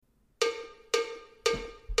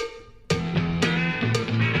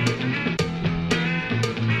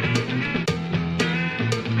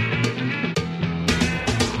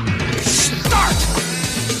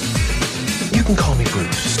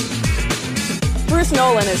Bruce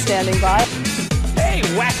Nolan is standing by. Hey,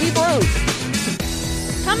 Wacky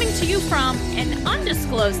Bruce! Coming to you from an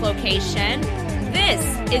undisclosed location, this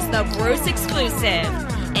is the Bruce Exclusive.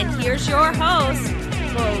 And here's your host,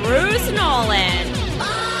 Bruce Nolan.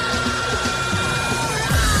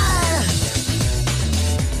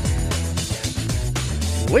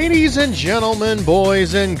 Ladies and gentlemen,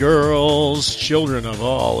 boys and girls, children of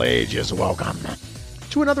all ages, welcome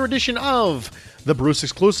to another edition of the Bruce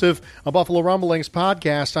Exclusive, a Buffalo Rumblings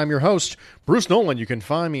podcast. I'm your host, Bruce Nolan. You can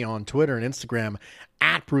find me on Twitter and Instagram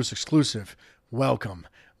at Bruce Exclusive. Welcome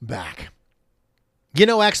back. You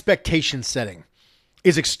know, expectation setting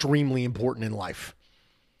is extremely important in life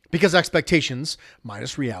because expectations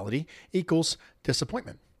minus reality equals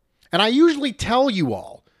disappointment. And I usually tell you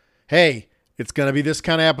all, hey, it's going to be this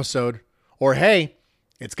kind of episode, or hey,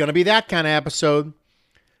 it's going to be that kind of episode.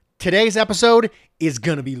 Today's episode is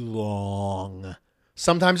going to be long.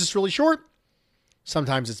 Sometimes it's really short.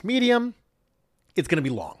 Sometimes it's medium. It's going to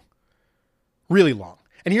be long. Really long.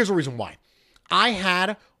 And here's the reason why. I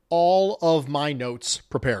had all of my notes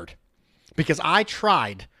prepared because I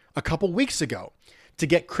tried a couple weeks ago to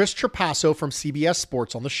get Chris Trapasso from CBS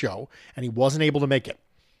Sports on the show, and he wasn't able to make it.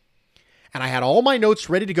 And I had all my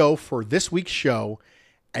notes ready to go for this week's show.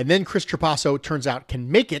 And then Chris Trapasso, turns out,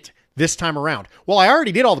 can make it this time around. Well, I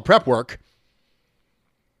already did all the prep work.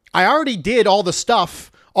 I already did all the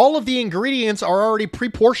stuff. All of the ingredients are already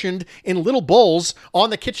pre-portioned in little bowls on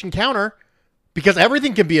the kitchen counter because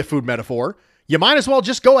everything can be a food metaphor. You might as well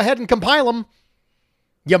just go ahead and compile them.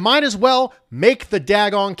 You might as well make the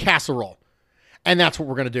daggone casserole. And that's what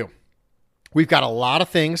we're going to do. We've got a lot of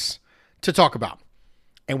things to talk about.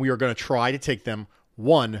 And we are going to try to take them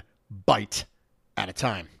one bite at a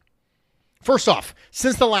time. First off,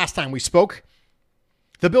 since the last time we spoke,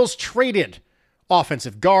 the Bills traded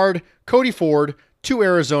offensive guard Cody Ford to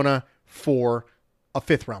Arizona for a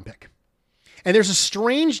 5th-round pick. And there's a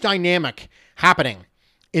strange dynamic happening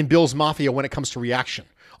in Bills Mafia when it comes to reaction.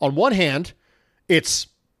 On one hand, it's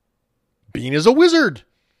Bean is a wizard.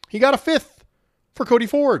 He got a 5th for Cody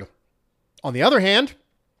Ford. On the other hand,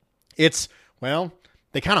 it's, well,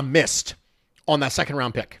 they kind of missed on that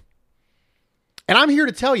 2nd-round pick. And I'm here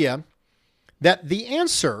to tell you that the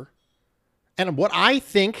answer and what I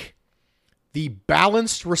think the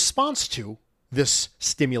balanced response to this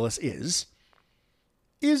stimulus is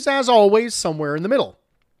as always, somewhere in the middle.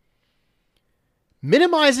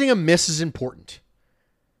 Minimizing a miss is important.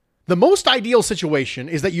 The most ideal situation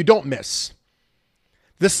is that you don't miss.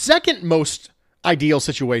 The second most ideal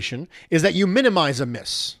situation is that you minimize a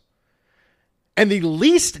miss. And the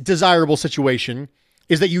least desirable situation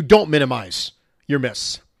is that you don't minimize your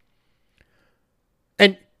miss.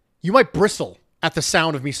 And you might bristle at the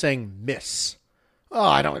sound of me saying miss. Oh,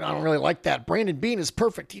 I don't really like that. Brandon Bean is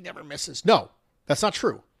perfect. He never misses. No, that's not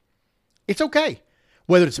true. It's okay.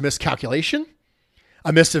 Whether it's a miscalculation,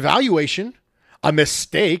 a misevaluation, a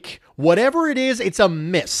mistake, whatever it is, it's a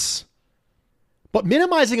miss. But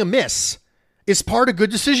minimizing a miss is part of good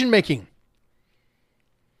decision making.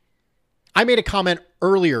 I made a comment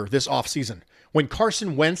earlier this offseason when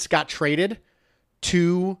Carson Wentz got traded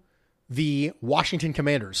to the Washington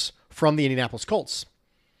Commanders from the Indianapolis Colts.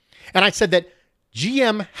 And I said that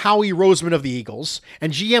GM Howie Roseman of the Eagles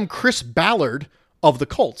and GM Chris Ballard of the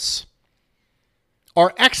Colts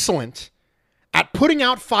are excellent at putting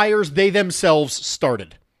out fires they themselves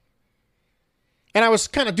started. And I was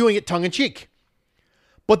kind of doing it tongue in cheek.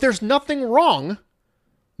 But there's nothing wrong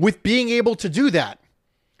with being able to do that,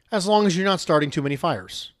 as long as you're not starting too many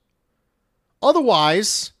fires.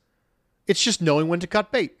 Otherwise, it's just knowing when to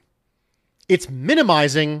cut bait. It's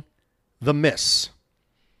minimizing the miss.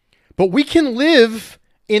 But we can live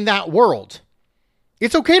in that world.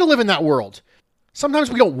 It's okay to live in that world.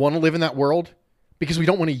 Sometimes we don't want to live in that world because we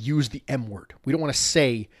don't want to use the M word. We don't want to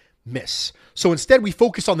say miss. So instead, we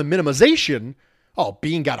focus on the minimization. Oh,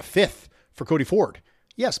 Bean got a 5th for Cody Ford.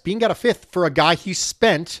 Yes, Bean got a 5th for a guy he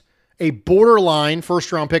spent a borderline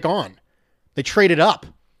 1st-round pick on. They traded up.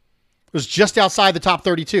 It was just outside the top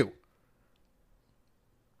 32.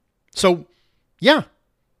 So, yeah,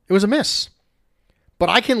 it was a miss. But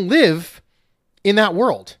I can live in that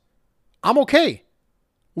world. I'm okay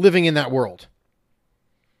living in that world.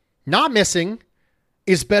 Not missing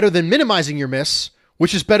is better than minimizing your miss,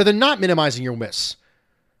 which is better than not minimizing your miss.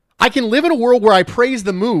 I can live in a world where I praise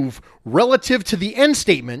the move relative to the end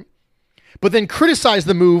statement, but then criticize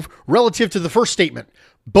the move relative to the first statement.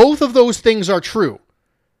 Both of those things are true.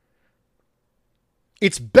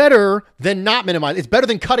 It's better than not minimizing. It's better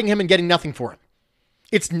than cutting him and getting nothing for him.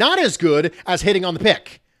 It's not as good as hitting on the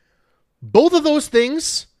pick. Both of those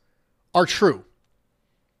things are true.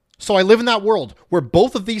 So I live in that world where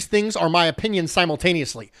both of these things are my opinions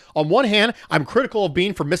simultaneously. On one hand, I'm critical of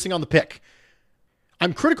Beane for missing on the pick.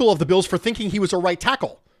 I'm critical of the Bills for thinking he was a right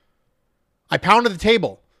tackle. I pounded the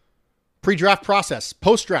table, pre-draft process,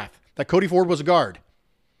 post-draft, that Cody Ford was a guard.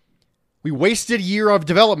 We wasted a year of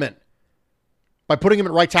development by putting him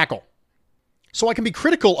at right tackle. So I can be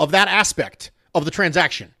critical of that aspect of the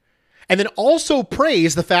transaction. And then also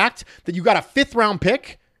praise the fact that you got a 5th round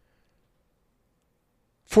pick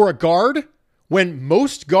for a guard when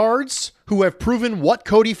most guards who have proven what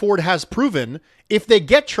Cody Ford has proven, if they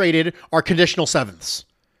get traded, are conditional 7ths.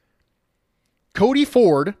 Cody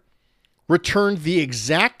Ford returned the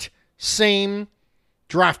exact same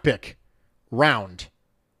draft pick round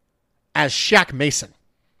as Shaq Mason,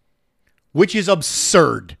 which is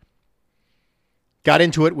absurd. Got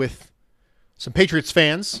into it with some Patriots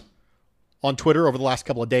fans on Twitter over the last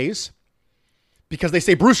couple of days because they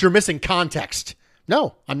say, Bruce, you're missing context.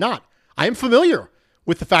 No, I'm not. I am familiar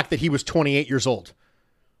with the fact that he was 28 years old,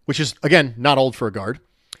 which is, again, not old for a guard.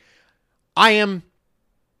 I am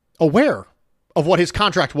aware of what his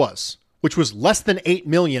contract was, which was less than $8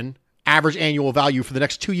 million average annual value for the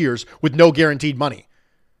next 2 years with no guaranteed money.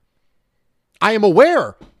 I am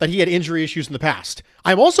aware that he had injury issues in the past.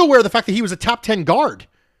 I'm also aware of the fact that he was a top 10 guard and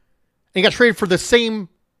he got traded for the same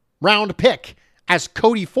round pick as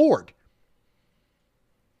Cody Ford.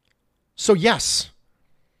 So yes,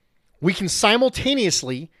 we can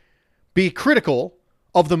simultaneously be critical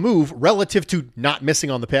of the move relative to not missing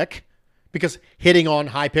on the pick, because hitting on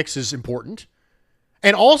high picks is important,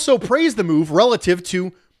 and also praise the move relative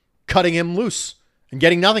to cutting him loose and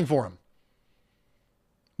getting nothing for him.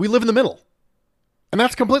 We live in the middle, and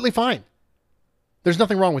that's completely fine. There's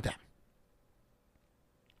nothing wrong with that.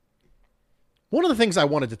 One of the things I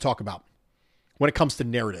wanted to talk about when it comes to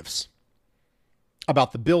narratives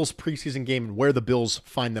about the Bills preseason game and where the Bills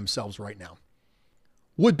find themselves right now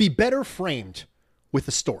would be better framed with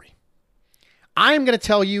a story. I am going to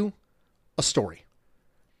tell you a story.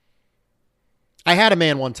 I had a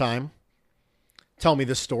man one time tell me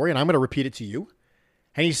this story, and I'm going to repeat it to you.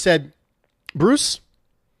 And he said, Bruce,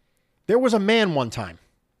 there was a man one time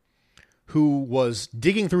who was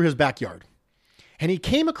digging through his backyard, and he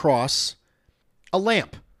came across a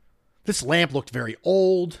lamp. This lamp looked very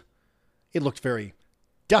old. It looked very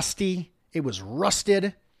dusty. It was rusted.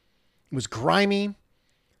 It was grimy.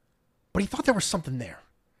 But he thought there was something there.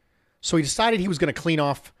 So he decided he was going to clean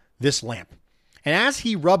off this lamp. And as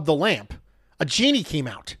he rubbed the lamp, a genie came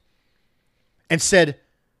out and said,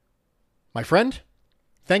 my friend,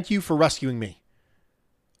 thank you for rescuing me.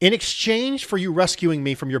 In exchange for you rescuing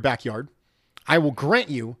me from your backyard, I will grant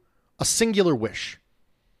you a singular wish.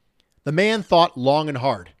 The man thought long and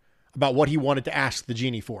hard about what he wanted to ask the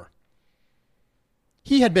genie for.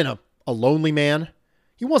 He had been a lonely man.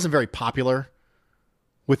 He wasn't very popular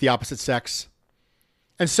with the opposite sex.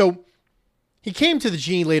 And so he came to the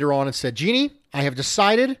genie later on and said, Genie, I have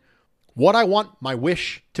decided what I want my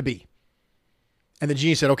wish to be. And the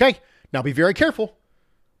genie said, okay, now be very careful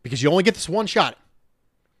because you only get this one shot.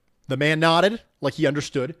 The man nodded like he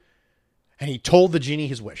understood, and he told the genie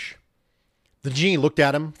his wish. The genie looked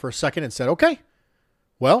at him for a second and said, okay,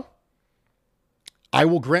 well, I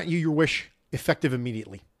will grant you your wish effective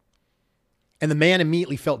immediately. And the man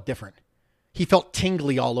immediately felt different. He felt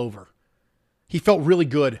tingly all over. He felt really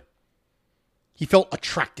good. He felt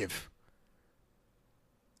attractive.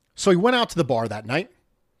 So he went out to the bar that night,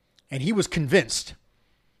 and he was convinced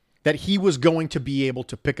that he was going to be able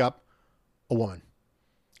to pick up a woman.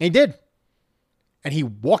 And he did. And he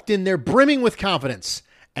walked in there brimming with confidence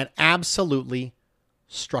and absolutely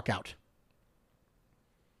struck out.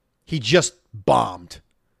 He just bombed.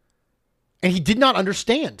 And he did not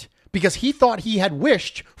understand because he thought he had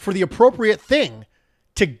wished for the appropriate thing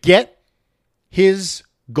to get his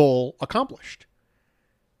goal accomplished.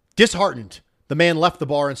 Disheartened, the man left the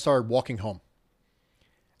bar and started walking home.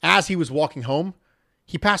 As he was walking home,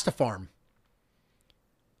 he passed a farm.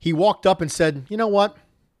 He walked up and said, you know what?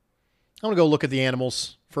 I'm going to go look at the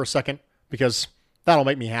animals for a second because that'll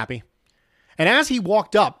make me happy. And as he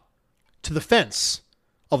walked up to the fence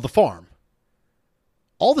of the farm,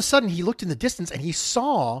 all of a sudden he looked in the distance and he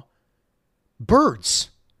saw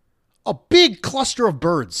birds, a big cluster of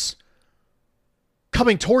birds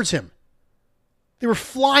coming towards him. They were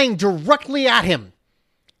flying directly at him.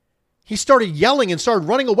 He started yelling and started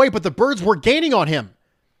running away, but the birds were gaining on him.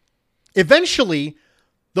 Eventually,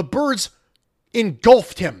 the birds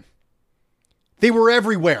engulfed him. They were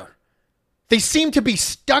everywhere. They seemed to be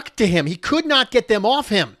stuck to him. He could not get them off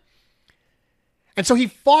him. And so he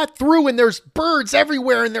fought through, and there's birds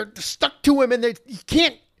everywhere, and they're stuck to him, and he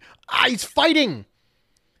can't. He's fighting.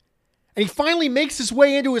 And he finally makes his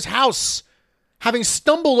way into his house, having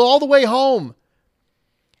stumbled all the way home.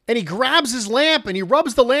 And he grabs his lamp and he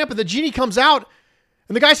rubs the lamp and the genie comes out.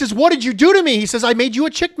 And the guy says, "What did you do to me?" He says, "I made you a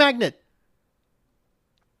chick magnet."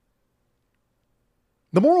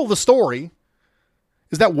 The moral of the story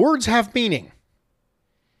is that words have meaning.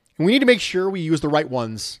 And we need to make sure we use the right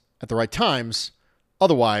ones at the right times.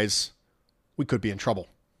 Otherwise, we could be in trouble.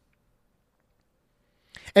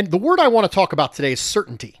 And the word I want to talk about today is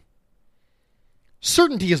certainty.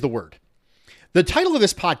 Certainty is the word. The title of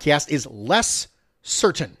this podcast is Less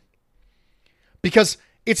Certain. Because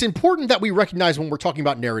it's important that we recognize when we're talking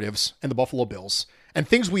about narratives and the Buffalo Bills and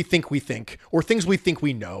things we think, or things we think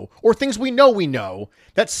we know, or things we know,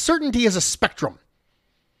 that certainty is a spectrum.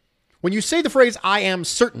 When you say the phrase, "I am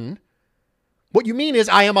certain," what you mean is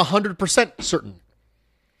I am 100% certain.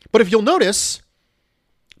 But if you'll notice,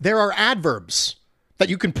 there are adverbs that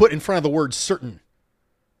you can put in front of the word certain.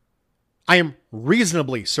 I am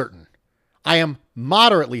reasonably certain. I am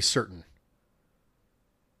moderately certain.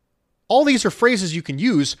 All these are phrases you can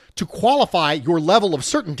use to qualify your level of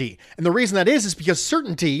certainty. And the reason that is because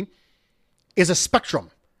certainty is a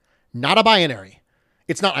spectrum, not a binary.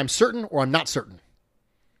 It's not I'm certain or I'm not certain.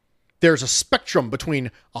 There's a spectrum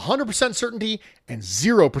between 100% certainty and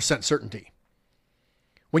 0% certainty.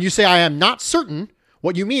 When you say I am not certain,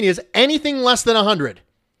 what you mean is anything less than 100.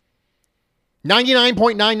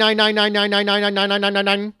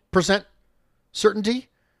 99.99999999999% certainty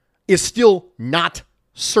is still not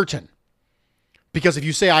certain. Because if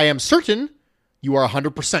you say I am certain, you are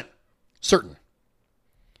 100% certain.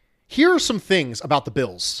 Here are some things about the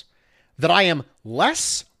Bills that I am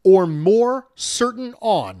less or more certain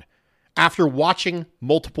on after watching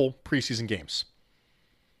multiple preseason games.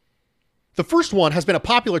 The first one has been a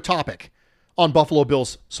popular topic on Buffalo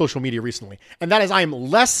Bills social media recently, and that is I am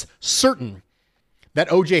less certain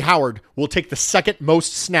that O.J. Howard will take the second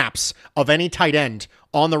most snaps of any tight end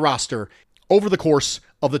on the roster over the course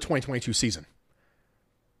of the 2022 season.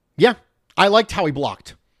 Yeah, I liked how he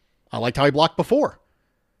blocked. I liked how he blocked before.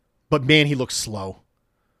 But man, he looks slow.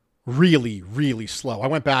 Really, really slow. I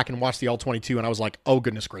went back and watched the All-22 and I was like, oh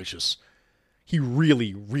goodness gracious. He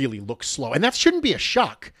really, really looks slow. And that shouldn't be a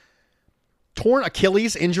shock. Torn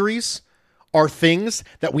Achilles injuries are things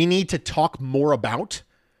that we need to talk more about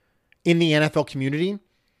in the NFL community.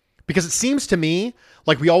 Because it seems to me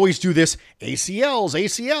like we always do this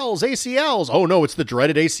ACLs. Oh no, it's the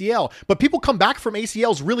dreaded ACL. But people come back from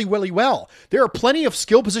ACLs really, really well. There are plenty of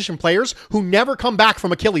skill position players who never come back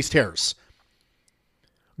from Achilles tears.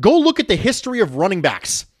 Go look at the history of running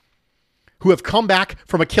backs who have come back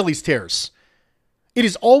from Achilles tears. It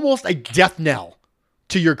is almost a death knell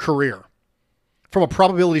to your career from a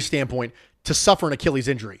probability standpoint to suffer an Achilles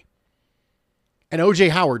injury. And O.J.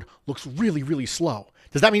 Howard looks really, really slow.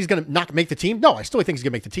 Does that mean he's going to not make the team? No, I still think he's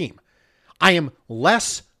going to make the team. I am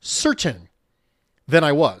less certain than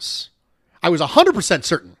I was. I was 100%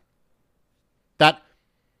 certain that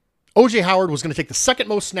O.J. Howard was going to take the second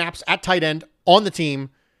most snaps at tight end on the team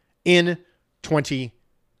in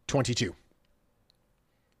 2022.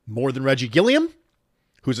 More than Reggie Gilliam,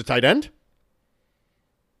 who's a tight end.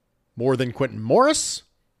 More than Quentin Morris.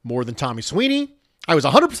 More than Tommy Sweeney. I was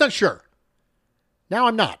 100% sure. Now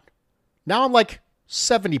I'm not. Now I'm like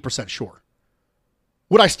 70% sure.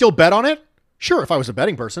 Would I still bet on it? Sure, if I was a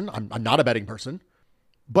betting person. I'm not a betting person.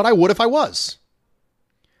 But I would if I was.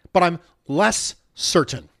 But I'm less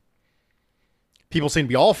certain. People seem to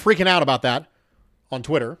be all freaking out about that on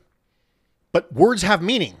Twitter. But words have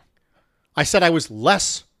meaning. I said I was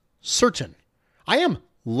less certain. I am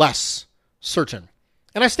less certain.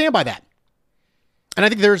 And I stand by that. And I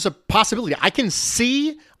think there's a possibility. I can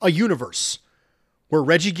see a universe where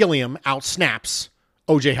Reggie Gilliam outsnaps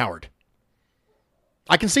O.J. Howard.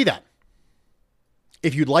 I can see that.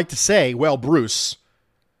 If you'd like to say, well, Bruce,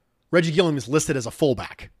 Reggie Gilliam is listed as a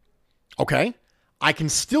fullback. Okay. I can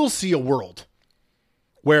still see a world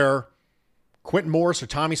where Quentin Morris or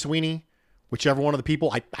Tommy Sweeney, whichever one of the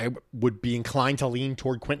people, I would be inclined to lean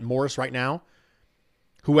toward Quentin Morris right now,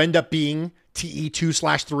 who end up being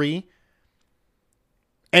TE2/3,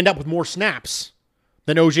 end up with more snaps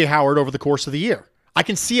than O.J. Howard over the course of the year. I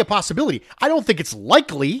can see a possibility. I don't think it's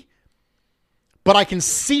likely, but I can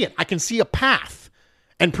see it. I can see a path.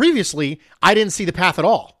 And previously, I didn't see the path at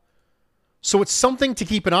all. So it's something to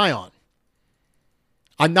keep an eye on.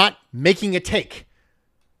 I'm not making a take.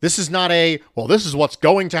 This is not this is what's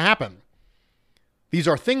going to happen. These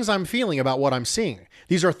are things I'm feeling about what I'm seeing.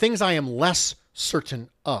 These are things I am less certain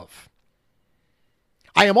of.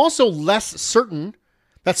 I am also less certain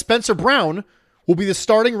that Spencer Brown will be the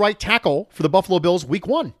starting right tackle for the Buffalo Bills week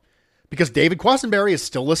 1. because David Quessenberry is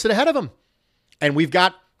still listed ahead of him. And we've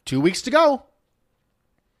got 2 weeks to go.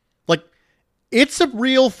 Like, it's a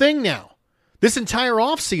real thing now. This entire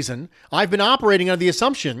offseason, I've been operating under the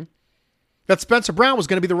assumption that Spencer Brown was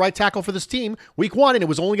going to be the right tackle for this team week 1, and it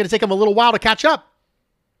was only going to take him a little while to catch up.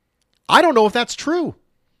 I don't know if that's true.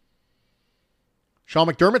 Sean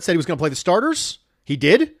McDermott said he was going to play the starters. He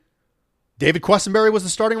did. David Quessenberry was the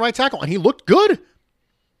starting right tackle, and he looked good.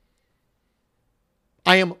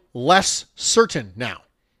 I am less certain now.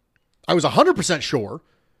 I was 100% sure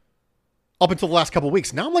up until the last couple of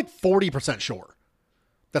weeks. Now I'm like 40% sure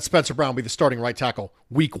that Spencer Brown will be the starting right tackle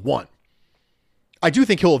week 1. I do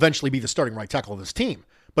think he'll eventually be the starting right tackle of this team.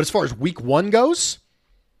 But as far as week 1 goes,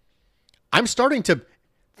 I'm starting to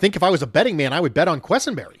think if I was a betting man, I would bet on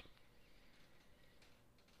Quessenberry.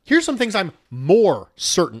 Here's some things I'm more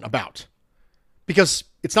certain about. Because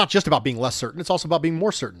it's not just about being less certain, it's also about being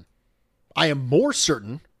more certain. I am more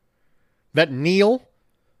certain that Neal,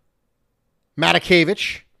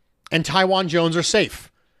 Matakevich, and Taiwan Jones are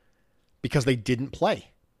safe because they didn't play.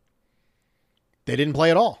 They didn't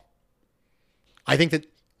play at all. I think that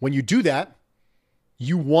when you do that,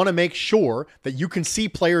 you want to make sure that you can see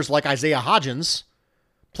players like Isaiah Hodgins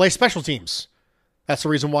play special teams. That's the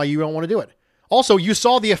reason why you don't want to do it. Also, you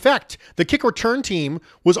saw the effect. The kick return team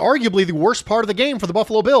was arguably the worst part of the game for the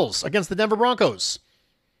Buffalo Bills against the Denver Broncos.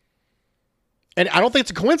 And I don't think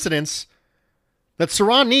it's a coincidence that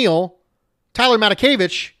Siran Neal, Tyler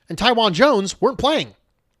Matakevich, and Taiwan Jones weren't playing.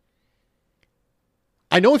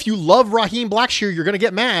 I know if you love Raheem Blackshear, you're going to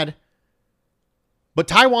get mad. But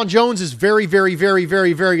Taiwan Jones is very, very, very,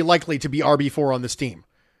 very, very likely to be RB4 on this team.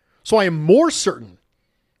 So I am more certain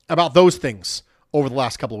about those things over the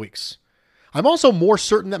last couple of weeks. I'm also more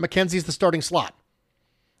certain that McKenzie's the starting slot.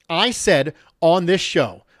 I said on this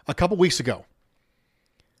show a couple weeks ago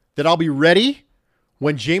that I'll be ready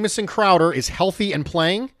when Jamison Crowder is healthy and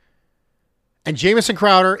playing, and Jamison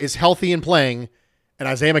Crowder is healthy and playing, and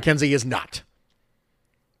Isaiah McKenzie is not,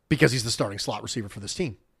 because he's the starting slot receiver for this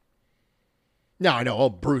team. Now I know, oh,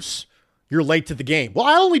 Bruce, you're late to the game. Well,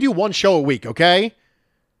 I only do one show a week, okay?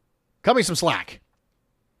 Cut me some slack.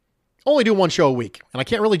 Only do one show a week, and I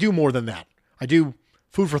can't really do more than that. I do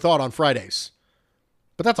Food for Thought on Fridays,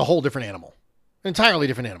 but that's a whole different animal, an entirely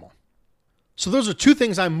different animal. So those are 2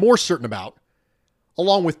 things I'm more certain about,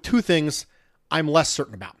 along with 2 things I'm less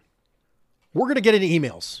certain about. We're going to get into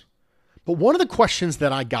emails, but one of the questions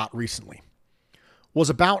that I got recently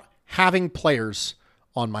was about having players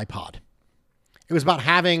on my pod. It was about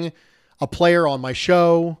having a player on my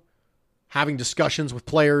show, having discussions with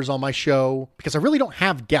players on my show, because I really don't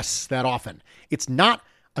have guests that often. It's not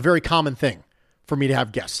a very common thing for me to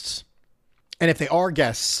have guests. And if they are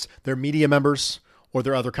guests, they're media members or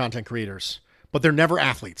they're other content creators, but they're never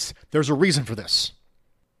athletes. There's a reason for this.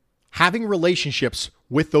 Having relationships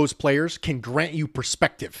with those players can grant you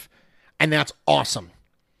perspective, and that's awesome.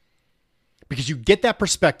 Because you get that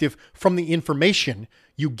perspective from the information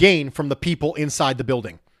you gain from the people inside the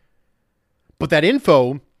building. But that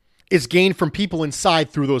info is gained from people inside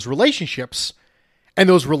through those relationships, and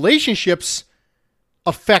those relationships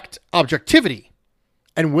affect objectivity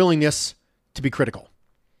and willingness to be critical.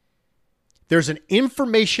 There's an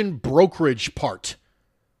information brokerage part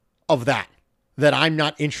of that I'm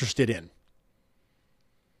not interested in.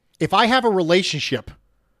 If I have a relationship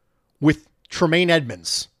with Tremaine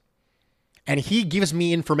Edmonds and he gives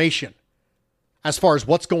me information as far as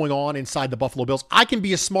what's going on inside the Buffalo Bills, I can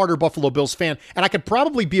be a smarter Buffalo Bills fan, and I could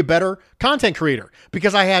probably be a better content creator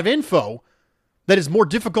because I have info that is more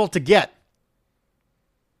difficult to get.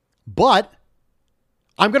 But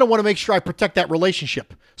I'm going to want to make sure I protect that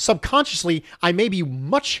relationship. Subconsciously, I may be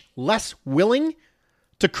much less willing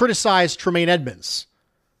to criticize Tremaine Edmonds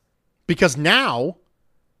because now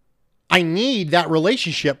I need that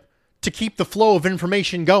relationship to keep the flow of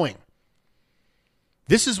information going.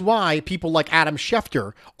 This is why people like Adam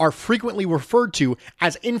Schefter are frequently referred to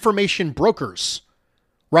as information brokers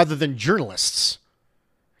rather than journalists.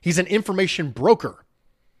 He's an information broker.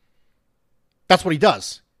 That's what he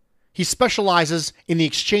does. He specializes in the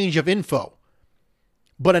exchange of info.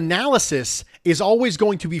 But analysis is always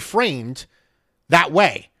going to be framed that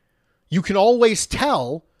way. You can always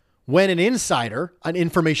tell when an insider, an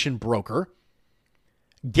information broker,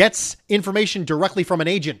 gets information directly from an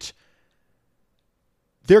agent.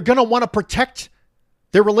 They're going to want to protect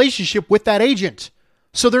their relationship with that agent.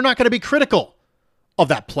 So they're not going to be critical of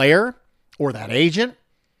that player or that agent.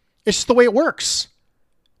 It's just the way it works.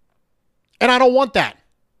 And I don't want that.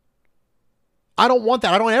 I don't want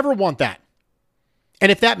that. I don't ever want that.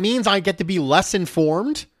 And if that means I get to be less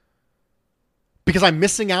informed because I'm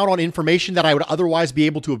missing out on information that I would otherwise be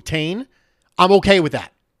able to obtain, I'm okay with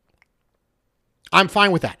that. I'm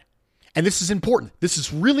fine with that. And this is important. This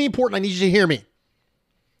is really important. I need you to hear me.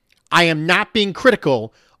 I am not being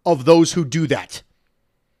critical of those who do that.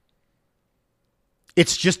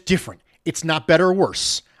 It's just different. It's not better or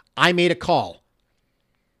worse. I made a call.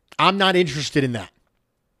 I'm not interested in that.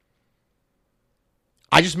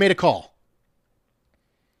 I just made a call.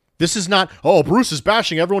 This is not, oh, Bruce is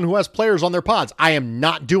bashing everyone who has players on their pods. I am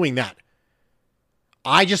not doing that.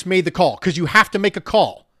 I just made the call because you have to make a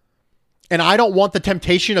call. And I don't want the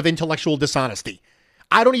temptation of intellectual dishonesty.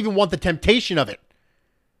 I don't even want the temptation of it.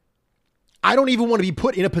 I don't even want to be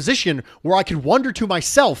put in a position where I could wonder to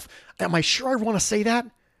myself, am I sure I want to say that?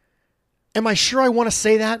 Am I sure I want to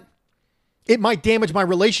say that? It might damage my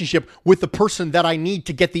relationship with the person that I need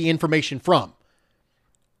to get the information from.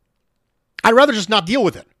 I'd rather just not deal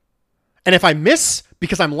with it. And if I miss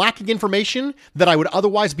because I'm lacking information that I would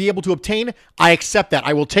otherwise be able to obtain, I accept that.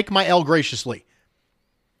 I will take my L graciously.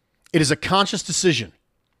 It is a conscious decision.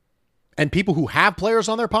 And people who have players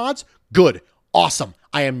on their pods, good, awesome.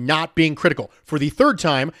 I am not being critical. For the third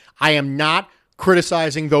time, I am not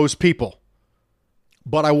criticizing those people.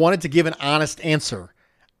 But I wanted to give an honest answer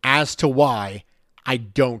as to why I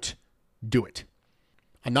don't do it.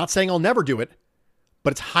 I'm not saying I'll never do it,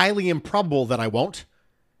 but it's highly improbable that I won't.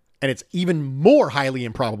 And it's even more highly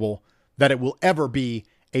improbable that it will ever be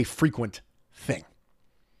a frequent thing.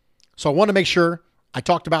 So I want to make sure I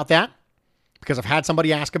talked about that because I've had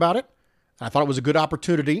somebody ask about it. And I thought it was a good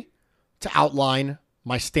opportunity to outline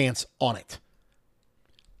my stance on it.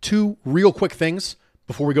 Two real quick things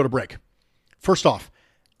before we go to break. First off,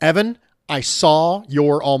 Evan, I saw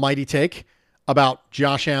your almighty take about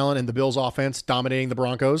Josh Allen and the Bills offense dominating the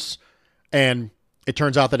Broncos. And it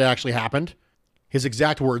turns out that it actually happened. His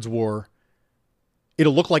exact words were,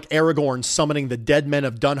 it'll look like Aragorn summoning the dead men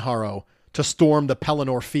of Dunharrow to storm the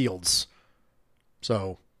Pelennor fields.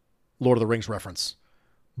 So, Lord of the Rings reference.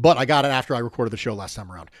 But I got it after I recorded the show last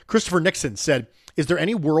time around. Christopher Nixon said, is there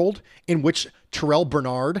any world in which Terrell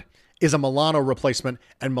Bernard is a Milano replacement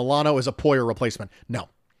and Milano is a Poyer replacement? No.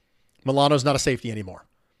 Milano's not a safety anymore.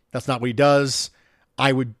 That's not what he does.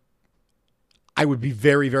 I would be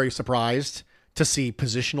very, very surprised to see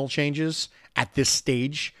positional changes at this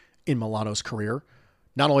stage in Milano's career.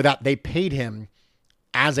 Not only that, they paid him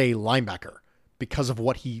as a linebacker because of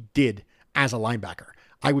what he did as a linebacker.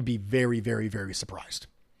 I would be very, very, very surprised.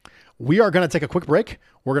 We are going to take a quick break.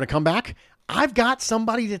 We're going to come back. I've got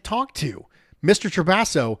somebody to talk to. Mr.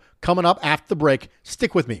 Trapasso coming up after the break.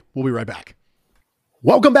 Stick with me. We'll be right back.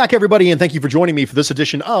 Welcome back, everybody, and thank you for joining me for this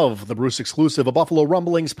edition of the Bruce Exclusive, a Buffalo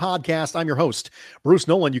Rumblings podcast. I'm your host, Bruce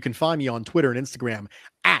Nolan. You can find me on Twitter and Instagram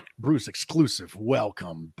at Bruce Exclusive.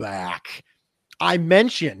 Welcome back. I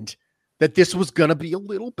mentioned that this was going to be a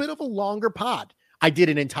little bit of a longer pod. I did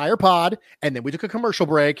an entire pod, and then we took a commercial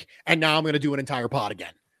break, and now I'm going to do an entire pod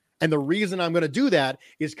again. And the reason I'm going to do that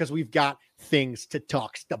is because we've got things to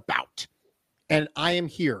talk about. And I am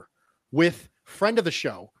here with friend of the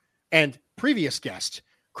show and previous guest,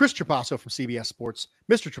 Chris Trapasso from CBS Sports.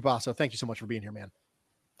 Mr. Trapasso, thank you so much for being here, man.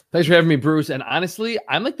 Thanks for having me, Bruce. And honestly,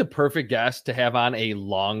 I'm like the perfect guest to have on a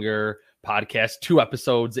longer podcast, 2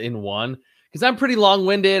 episodes in one, because I'm pretty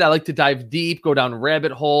long-winded. I like to dive deep, go down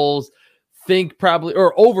rabbit holes, think probably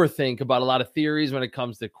or overthink about a lot of theories when it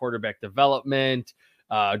comes to quarterback development,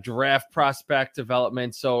 draft prospect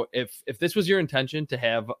development. So if this was your intention to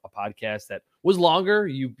have a podcast that was longer,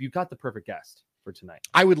 you got the perfect guest for tonight.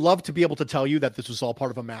 I would love to be able to tell you that this was all part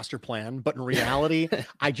of a master plan, but in reality,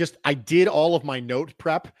 I did all of my note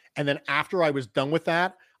prep. And then after I was done with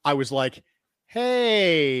that, I was like,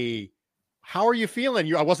 hey, how are you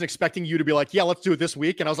feeling? I wasn't expecting you to be like, yeah, let's do it this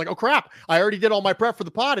week. And I was like, oh crap, I already did all my prep for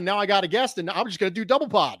the pod. And now I got a guest and I'm just going to do double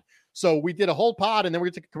pod. So we did a whole pod and then we're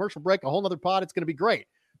going to take a commercial break, a whole nother pod. It's going to be great.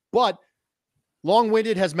 But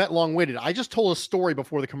long-winded has met long-winded. I just told a story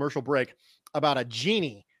before the commercial break about a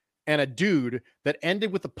genie and a dude that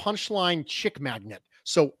ended with the punchline chick magnet.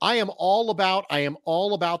 So I am all about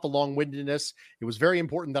the long-windedness. It was very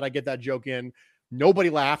important that I get that joke in. Nobody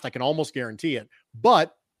laughed. I can almost guarantee it.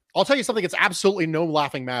 But I'll tell you something that's absolutely no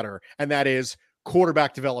laughing matter, and that is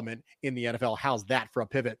quarterback development in the NFL. How's that for a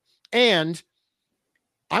pivot? And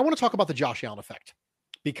I want to talk about the Josh Allen effect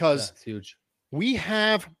because that's huge. We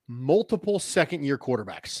have multiple second-year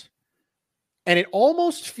quarterbacks. And it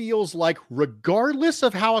almost feels like regardless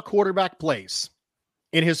of how a quarterback plays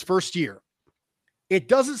in his first year, it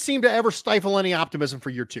doesn't seem to ever stifle any optimism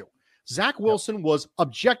for year 2. Zach Wilson was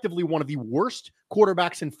objectively one of the worst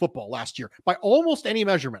quarterbacks in football last year by almost any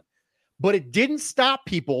measurement. But it didn't stop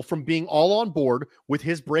people from being all on board with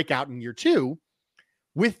his breakout in year 2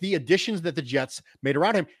 with the additions that the Jets made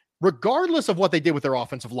around him, regardless of what they did with their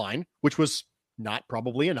offensive line, which was not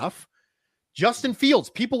probably enough. Justin Fields,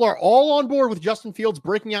 people are all on board with Justin Fields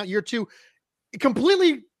breaking out year 2,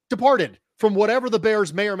 completely departed from whatever the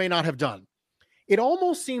Bears may or may not have done. It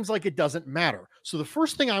almost seems like it doesn't matter. So the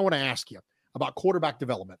first thing I want to ask you about quarterback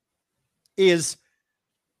development is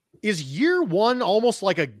year 1 almost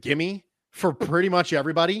like a gimme for pretty much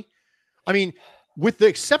everybody? I mean, with the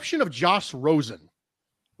exception of Josh Rosen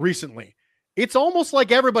recently, it's almost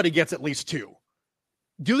like everybody gets at least 2.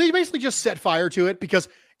 Do they basically just set fire to it? Because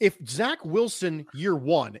if Zach Wilson year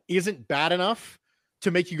 1 isn't bad enough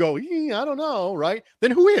to make you go, I don't know, right?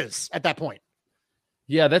 Then who is at that point?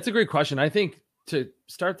 Yeah, that's a great question. I think to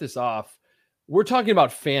start this off, we're talking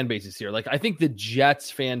about fan bases here. Like, I think the Jets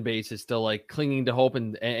fan base is still like clinging to hope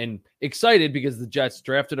and excited because the Jets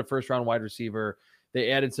drafted a first round wide receiver.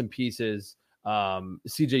 They added some pieces, CJ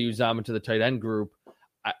Uzomah to the tight end group.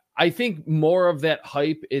 I think more of that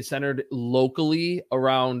hype is centered locally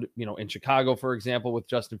around, in Chicago, for example, with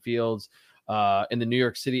Justin Fields, in the New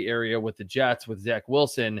York City area with the Jets, with Zach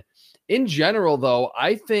Wilson. In general, though,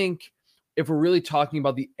 I think if we're really talking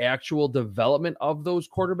about the actual development of those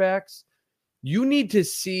quarterbacks, you need to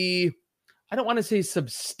see, I don't want to say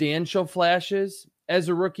substantial flashes as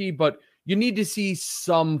a rookie, but you need to see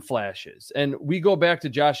some flashes. And we go back to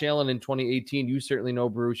Josh Allen in 2018. You certainly know,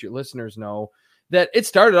 Bruce, your listeners know that it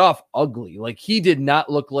started off ugly. Like, he did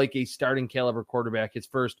not look like a starting caliber quarterback his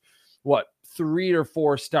first, 3 or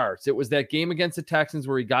 4 starts. It was that game against the Texans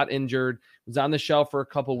where he got injured, was on the shelf for a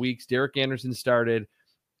couple weeks. Derek Anderson started.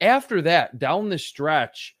 After that, down the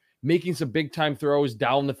stretch, making some big time throws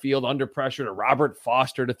down the field under pressure to Robert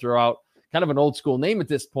Foster to throw out, kind of an old school name at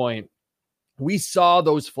this point. We saw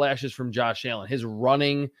those flashes from Josh Allen. His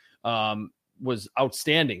running was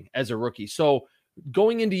outstanding as a rookie. So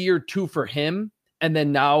going into year 2 for him, and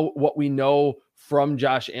then now what we know from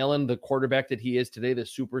Josh Allen, the quarterback that he is today, the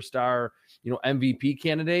superstar, MVP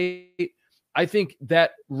candidate, I think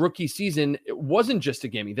that rookie season, it wasn't just a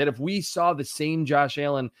gimme. That if we saw the same Josh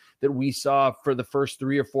Allen that we saw for the first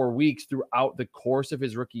 3 or 4 weeks throughout the course of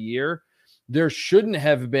his rookie year, there shouldn't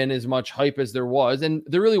have been as much hype as there was. And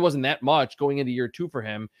there really wasn't that much going into year 2 for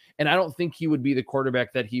him. And I don't think he would be the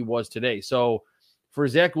quarterback that he was today. So for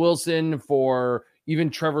Zach Wilson, for even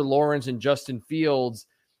Trevor Lawrence and Justin Fields,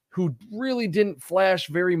 who really didn't flash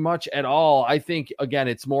very much at all, I think, again,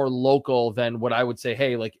 it's more local than what I would say,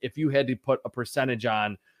 hey, like if you had to put a percentage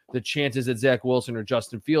on the chances that Zach Wilson or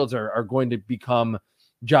Justin Fields are going to become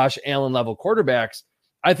Josh Allen level quarterbacks,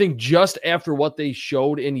 I think just after what they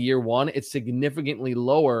showed in year 1, it's significantly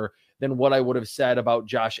lower than what I would have said about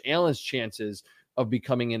Josh Allen's chances of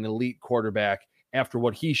becoming an elite quarterback after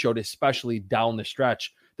what he showed, especially down the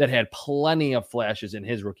stretch that had plenty of flashes in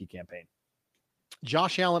his rookie campaign.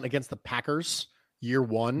 Josh Allen against the Packers year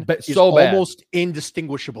 1 but is so bad, almost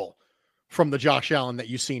indistinguishable from the Josh Allen that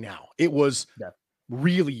you see now. It was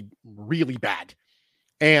really, really bad.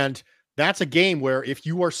 And that's a game where if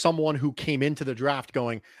you are someone who came into the draft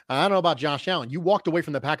going, I don't know about Josh Allen, you walked away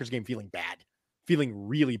from the Packers game feeling bad, feeling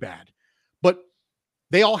really bad. But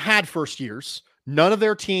they all had first years. None of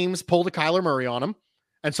their teams pulled a Kyler Murray on them.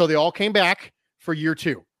 And so they all came back for year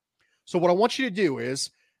 2. So what I want you to do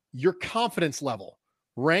is your confidence level,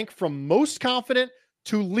 rank from most confident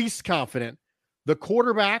to least confident, the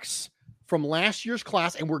quarterbacks from last year's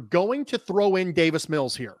class. And we're going to throw in Davis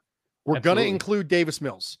Mills here. We're going to include Davis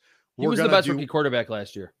Mills. He was the best rookie quarterback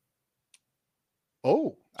last year.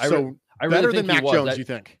 Oh, I really better than Mac Jones, you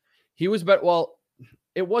think? He was better. Well,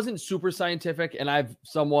 it wasn't super scientific, and I've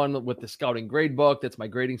someone with the scouting grade book. That's my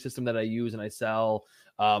grading system that I use and I sell.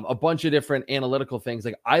 A bunch of different analytical things.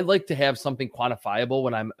 Like, I like to have something quantifiable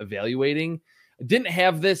when I'm evaluating. I didn't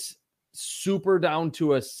have this super down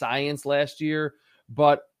to a science last year,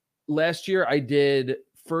 but last year I did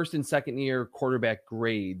first and second year quarterback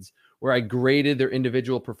grades where I graded their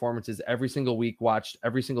individual performances every single week, watched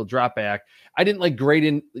every single drop back. I didn't like grade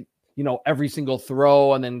in, every single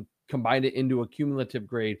throw and then combined it into a cumulative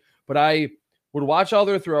grade, but I would watch all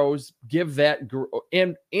their throws, give that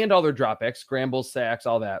and all their dropbacks, scrambles, sacks,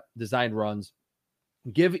 all that, designed runs,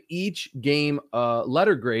 give each game a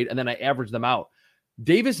letter grade, and then I average them out.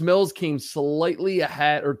 Davis Mills came out slightly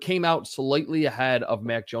ahead of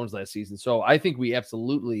Mac Jones last season. So I think we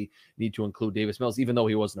absolutely need to include Davis Mills, even though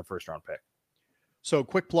he wasn't a first round pick. So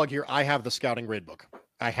quick plug here. I have the scouting grade book.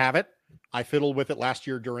 I have it. I fiddled with it last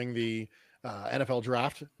year during the NFL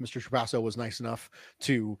draft. Mr. Trapasso was nice enough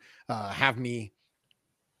to have me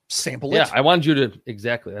sample it. Yeah, I wanted you to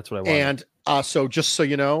exactly. That's what I wanted. And so just so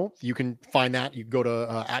you know, you can find that. You can go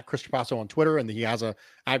to at Chris Trapasso on Twitter, and he has a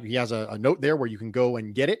note there where you can go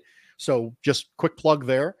and get it. So just quick plug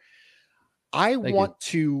there. I want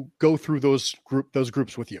to go through those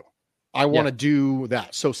groups with you. I want to do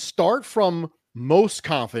that. So start from most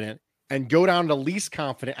confident and go down to least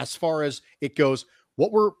confident as far as it goes.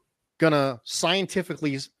 What we're gonna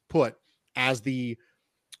scientifically put as the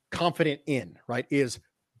confident in, right, is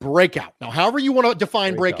breakout. Now, however you want to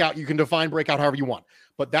define breakout, you can define breakout however you want.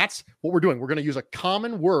 But that's what we're doing. We're going to use a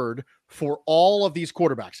common word for all of these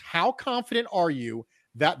quarterbacks. How confident are you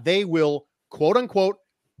that they will, quote unquote,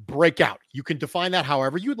 break out? You can define that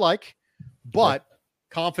however you'd like, but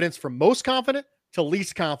confidence from most confident to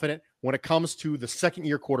least confident when it comes to the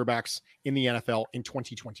second-year quarterbacks in the NFL in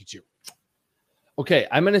 2022. Okay,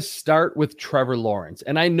 I'm going to start with Trevor Lawrence.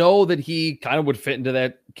 And I know that he kind of would fit into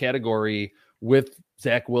that category with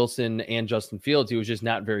Zach Wilson and Justin Fields. He was just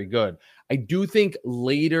not very good. I do think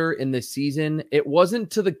later in the season, it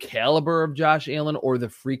wasn't to the caliber of Josh Allen or the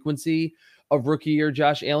frequency of rookie year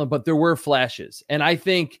Josh Allen, but there were flashes. And I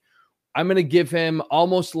think I'm going to give him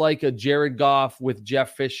almost like a Jared Goff with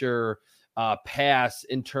Jeff Fisher pass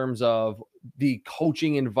in terms of the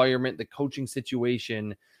coaching environment, the coaching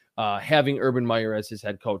situation, having Urban Meyer as his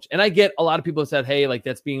head coach. And I get a lot of people have said, hey, like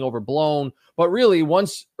that's being overblown. But really,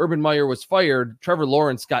 once Urban Meyer was fired, Trevor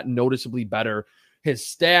Lawrence got noticeably better. His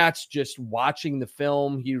stats, just watching the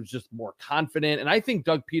film, he was just more confident. And I think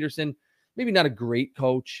Doug Peterson, maybe not a great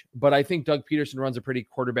coach, but I think Doug Peterson runs a pretty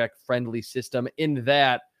quarterback-friendly system in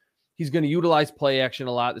that he's going to utilize play action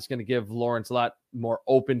a lot. That's going to give Lawrence a lot more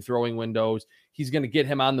open throwing windows. He's going to get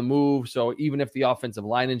him on the move. So even if the offensive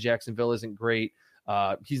line in Jacksonville isn't great,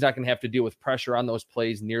 he's not going to have to deal with pressure on those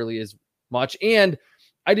plays nearly as much. And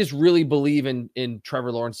I just really believe in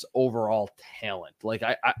Trevor Lawrence's overall talent. Like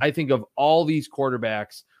I think of all these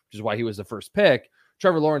quarterbacks, which is why he was the first pick,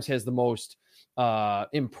 Trevor Lawrence has the most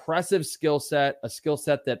impressive skill set, a skill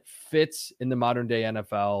set that fits in the modern day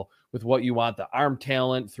NFL with what you want, the arm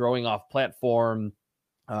talent, throwing off platform,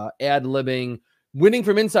 ad-libbing, winning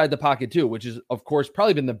from inside the pocket too, which is, of course,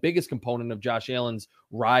 probably been the biggest component of Josh Allen's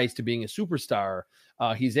rise to being a superstar.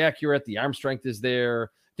 He's accurate. The arm strength is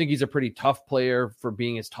there. I think he's a pretty tough player for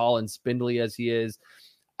being as tall and spindly as he is.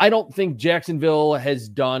 I don't think Jacksonville has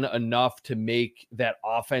done enough to make that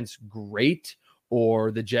offense great or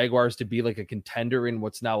the Jaguars to be like a contender in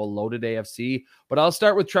what's now a loaded AFC. But I'll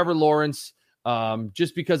start with Trevor Lawrence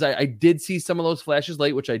just because I did see some of those flashes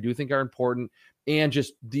late, which I do think are important. And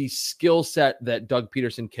just the skill set that Doug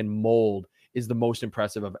Peterson can mold is the most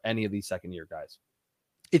impressive of any of these second-year guys.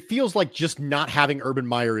 It feels like just not having Urban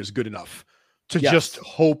Meyer is good enough to just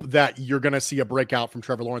hope that you're going to see a breakout from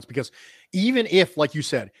Trevor Lawrence. Because even if, like you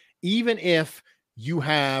said, even if you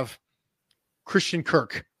have Christian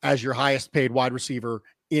Kirk as your highest paid wide receiver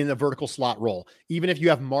in a vertical slot role, even if you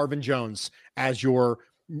have Marvin Jones as your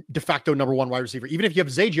de facto number one wide receiver, even if you have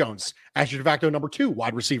Zay Jones as your de facto number two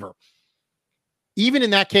wide receiver, even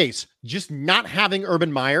in that case, just not having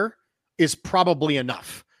Urban Meyer is probably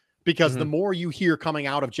enough. Because the more you hear coming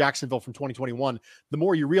out of Jacksonville from 2021, the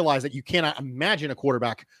more you realize that you cannot imagine a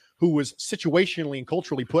quarterback who was situationally and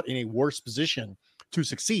culturally put in a worse position to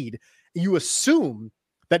succeed. You assume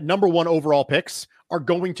that number one overall picks are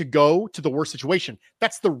going to go to the worst situation.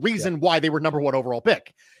 That's the reason why they were number one overall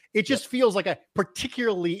pick. It just feels like a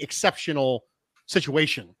particularly exceptional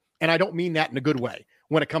situation. And I don't mean that in a good way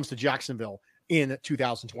when it comes to Jacksonville in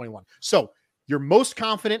 2021. So you're most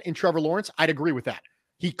confident in Trevor Lawrence. I'd agree with that.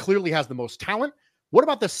 He clearly has the most talent. What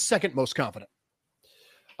about the second most confident?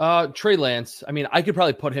 Trey Lance. I mean, I could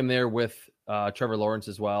probably put him there with Trevor Lawrence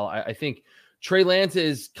as well. I think Trey Lance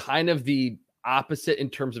is kind of the opposite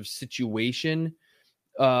in terms of situation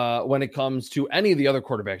when it comes to any of the other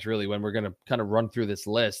quarterbacks, really, when we're going to kind of run through this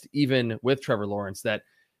list, even with Trevor Lawrence, that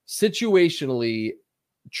situationally,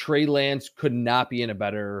 Trey Lance could not be in a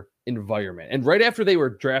better environment. And right after they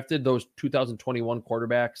were drafted, those 2021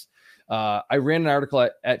 quarterbacks, I ran an article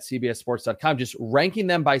at CBSSports.com just ranking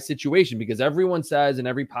them by situation, because everyone says in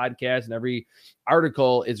every podcast and every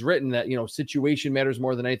article is written that, you know, situation matters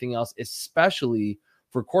more than anything else, especially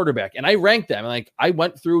for quarterback. And I ranked them. Like I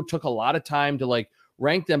went through, took a lot of time to like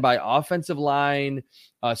rank them by offensive line,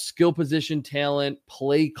 skill position talent,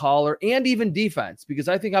 play caller, and even defense, because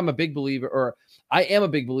I think I am a big believer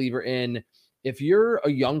in if you're a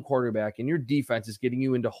young quarterback and your defense is getting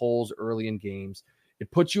you into holes early in games, it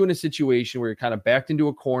puts you in a situation where you're kind of backed into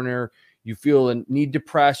a corner. You feel a need to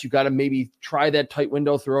press. You got to maybe try that tight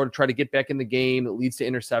window throw to try to get back in the game. That leads to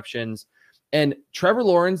interceptions. And Trey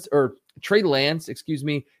Lance,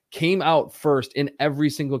 came out first in every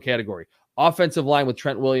single category. Offensive line with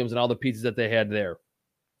Trent Williams and all the pieces that they had there.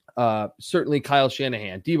 Certainly Kyle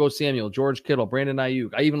Shanahan, Deebo Samuel, George Kittle, Brandon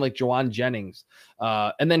Ayuk. I even like Jawan Jennings.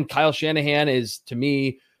 And then Kyle Shanahan is, to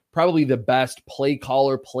me, probably the best play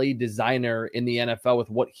caller, play designer in the NFL with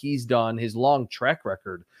what he's done, his long track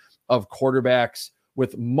record of quarterbacks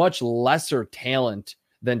with much lesser talent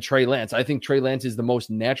than Trey Lance. I think Trey Lance is the most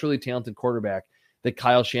naturally talented quarterback that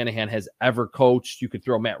Kyle Shanahan has ever coached. You could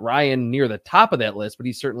throw Matt Ryan near the top of that list, but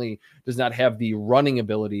he certainly does not have the running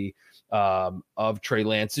ability of Trey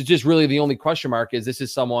Lance. It's just really the only question mark is this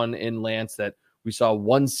is someone in Lance that we saw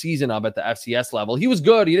one season of at the FCS level. He was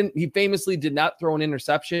good. He famously did not throw an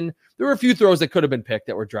interception. There were a few throws that could have been picked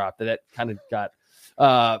that were dropped that kind of got,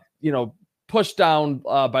 pushed down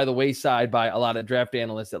by the wayside by a lot of draft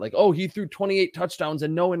analysts that like, oh, he threw 28 touchdowns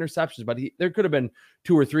and no interceptions, but there could have been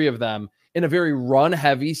 2 or 3 of them in a very run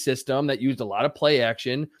heavy system that used a lot of play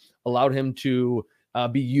action, allowed him to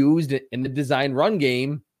be used in the design run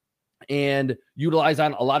game and utilize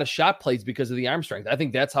on a lot of shot plays because of the arm strength. I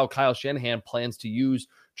think that's how Kyle Shanahan plans to use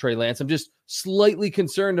Trey Lance. I'm just slightly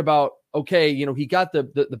concerned about, okay, he got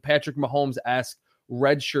the Patrick Mahomes-esque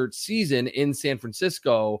redshirt season in San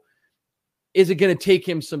Francisco. Is it going to take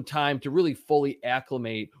him some time to really fully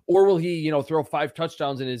acclimate, or will he, throw 5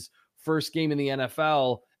 touchdowns in his first game in the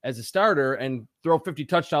NFL as a starter and throw 50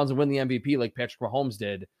 touchdowns and win the MVP like Patrick Mahomes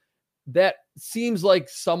did? That seems like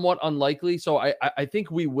somewhat unlikely. So I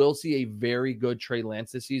think we will see a very good Trey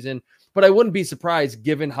Lance this season, but I wouldn't be surprised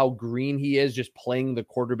given how green he is just playing the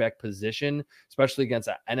quarterback position, especially against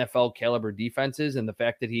NFL caliber defenses, and the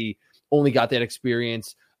fact that he only got that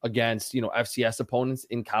experience against, FCS opponents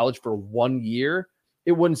in college for 1 year.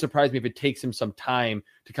 It wouldn't surprise me if it takes him some time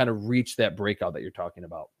to kind of reach that breakout that you're talking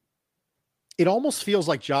about. It almost feels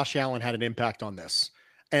like Josh Allen had an impact on this.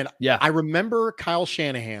 And yeah, I remember Kyle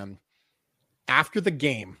Shanahan after the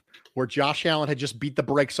game where Josh Allen had just beat the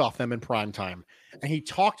brakes off them in prime time. And he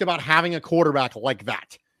talked about having a quarterback like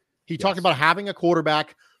that. He talked about having a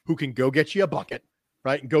quarterback who can go get you a bucket,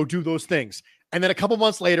 right? And go do those things. And then a couple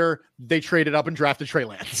months later, they traded up and drafted Trey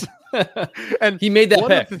Lance. And he made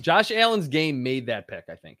that pick. Josh Allen's game made that pick,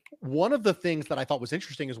 I think. One of the things that I thought was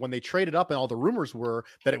interesting is when they traded up and all the rumors were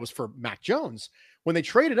that it was for Mac Jones. When they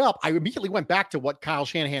traded up, I immediately went back to what Kyle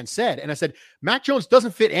Shanahan said. And I said, Mac Jones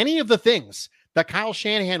doesn't fit any of the things that Kyle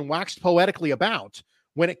Shanahan waxed poetically about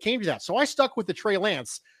when it came to that. So I stuck with the Trey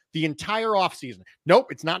Lance the entire offseason.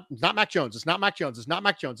 Nope, it's not Mac Jones. It's not Mac Jones. It's not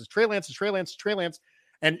Mac Jones. It's Trey Lance. It's Trey Lance. It's Trey Lance.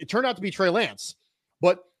 And it turned out to be Trey Lance.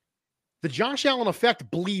 But the Josh Allen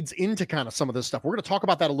effect bleeds into kind of some of this stuff. We're going to talk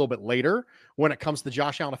about that a little bit later when it comes to the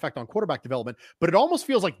Josh Allen effect on quarterback development. But it almost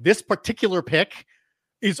feels like this particular pick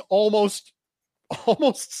is almost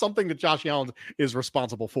something that Josh Allen is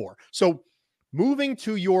responsible for. So moving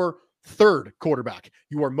to your third quarterback,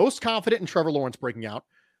 you are most confident in Trevor Lawrence breaking out.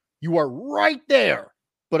 You are right there,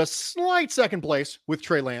 but a slight second place with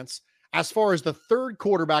Trey Lance. As far as the third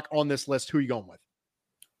quarterback on this list, who are you going with?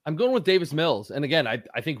 I'm going with Davis Mills. And again,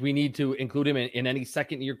 I think we need to include him in any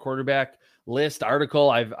second-year quarterback list article.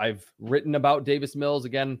 I've written about Davis Mills.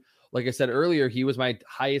 Again, like I said earlier, he was my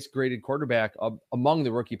highest graded quarterback among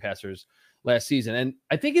the rookie passers last season. And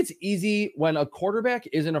I think it's easy when a quarterback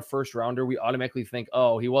isn't a first rounder, we automatically think,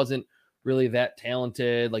 oh, he wasn't really that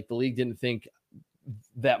talented. Like the league didn't think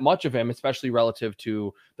that much of him, especially relative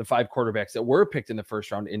to the 5 quarterbacks that were picked in the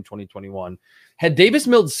first round in 2021. Had Davis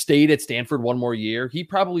Mills stayed at Stanford one more year, he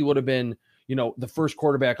probably would have been, the first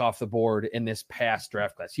quarterback off the board in this past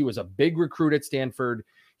draft class. He was a big recruit at Stanford.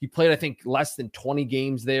 He played, I think, less than 20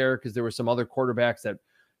 games there because there were some other quarterbacks that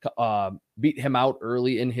beat him out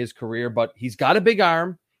early in his career, but he's got a big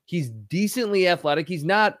arm. He's decently athletic. He's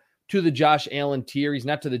not to the Josh Allen tier. He's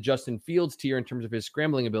not to the Justin Fields tier in terms of his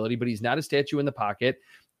scrambling ability, but he's not a statue in the pocket.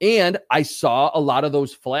 And I saw a lot of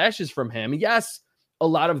those flashes from him. Yes, a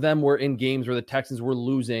lot of them were in games where the Texans were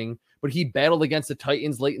losing, but he battled against the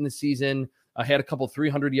Titans late in the season, had a couple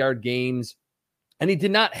 300-yard games, and he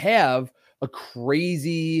did not have a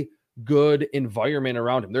crazy good environment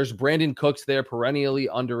around him. There's Brandon Cooks there, perennially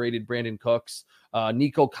underrated Brandon Cooks.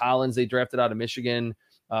 Nico Collins, they drafted out of Michigan.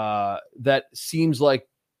 That seems like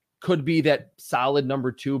could be that solid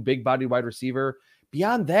number 2, big body wide receiver.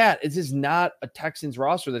 Beyond that, it's just not a Texans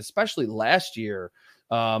roster that, especially last year,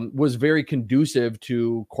 was very conducive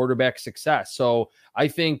to quarterback success. So I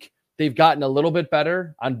think they've gotten a little bit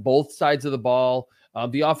better on both sides of the ball.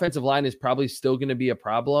 The offensive line is probably still going to be a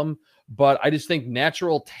problem, but I just think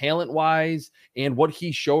natural talent wise and what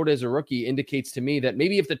he showed as a rookie indicates to me that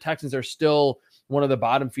maybe if the Texans are still one of the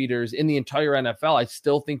bottom feeders in the entire NFL, I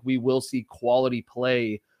still think we will see quality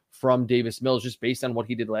play from Davis Mills just based on what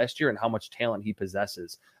he did last year and how much talent he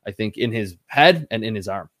possesses, I think, in his head and in his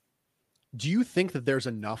arm. Do you think that there's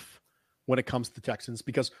enough when it comes to the Texans?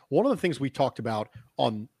 Because one of the things we talked about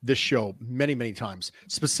on this show many, many times,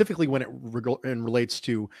 specifically when it relates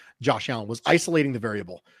to Josh Allen, was isolating the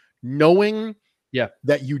variable, knowing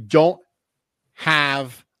that you don't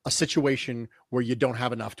have a situation where you don't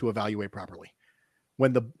have enough to evaluate properly.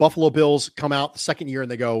 When the Buffalo Bills come out the second year and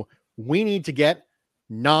they go, we need to get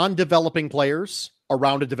non-developing players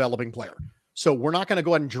around a developing player. So we're not going to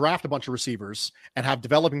go ahead and draft a bunch of receivers and have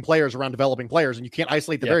developing players around developing players. And you can't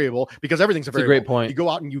isolate the variable because everything's a variable. That's a great point. You go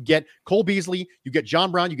out and you get Cole Beasley, you get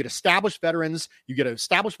John Brown, you get established veterans, you get an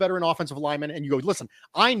established veteran offensive lineman, and you go, listen,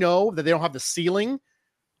 I know that they don't have the ceiling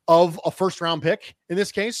of a first round pick in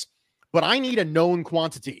this case, but I need a known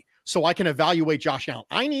quantity so I can evaluate Josh Allen.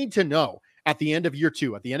 I need to know at the end of year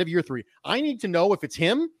 2, at the end of year 3, I need to know if it's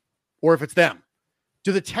him or if it's them.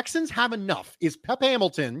 Do the Texans have enough? Is Pep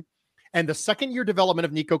Hamilton and the second-year development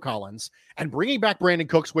of Nico Collins and bringing back Brandon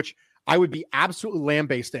Cooks, which I would be absolutely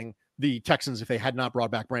lambasting the Texans if they had not brought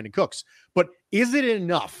back Brandon Cooks. But is it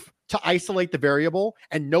enough to isolate the variable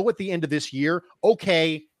and know at the end of this year,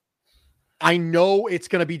 okay, I know it's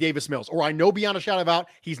going to be Davis Mills, or I know beyond a shadow of a doubt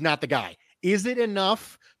he's not the guy. Is it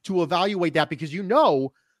enough to evaluate that? Because you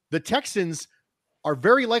know the Texans are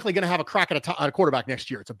very likely going to have a crack at a quarterback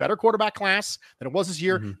next year. It's a better quarterback class than it was this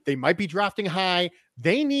year. Mm-hmm. They might be drafting high.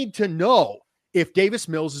 They need to know if Davis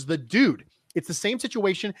Mills is the dude. It's the same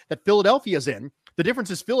situation that Philadelphia's in. The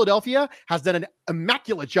difference is Philadelphia has done an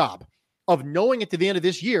immaculate job of knowing at the end of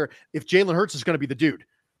this year if Jalen Hurts is going to be the dude.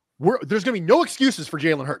 There's going to be no excuses for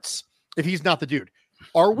Jalen Hurts if he's not the dude.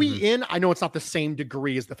 Are we in? I know it's not the same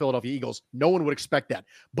degree as the Philadelphia Eagles. No one would expect that.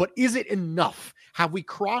 But is it enough? Have we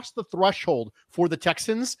crossed the threshold for the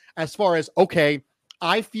Texans as far as, okay,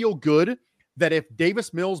 I feel good that if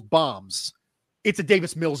Davis Mills bombs, it's a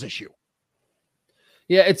Davis Mills issue?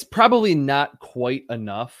 Yeah, it's probably not quite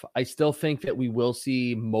enough. I still think that we will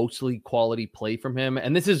see mostly quality play from him.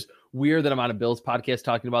 And this is weird that I'm on a Bills podcast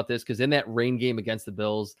talking about this, because in that rain game against the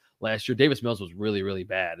Bills last year, Davis Mills was really, really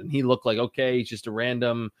bad. And he looked like, okay, he's just a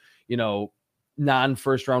random,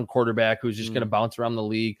 non-first round quarterback who's just going to bounce around the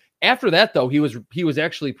league. After that, though, he was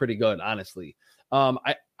actually pretty good, honestly.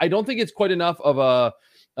 I don't think it's quite enough of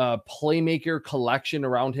a playmaker collection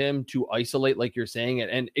around him to isolate, like you're saying.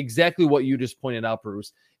 And exactly what you just pointed out,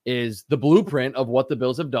 Bruce, is the blueprint of what the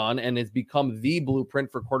Bills have done, and it's become the blueprint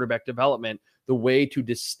for quarterback development, the way to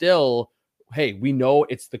distill, hey, we know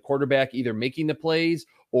it's the quarterback either making the plays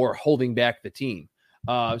or holding back the team.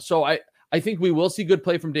 So I think we will see good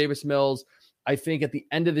play from Davis Mills. I think at the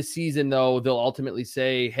end of the season, though, they'll ultimately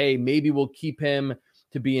say, hey, maybe we'll keep him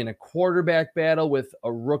to be in a quarterback battle with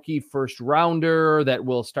a rookie first rounder that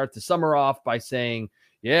will start the summer off by saying,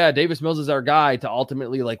 yeah, Davis Mills is our guy, to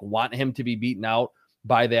ultimately want him to be beaten out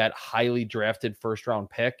by that highly drafted first round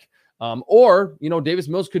pick. Or Davis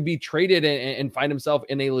Mills could be traded and find himself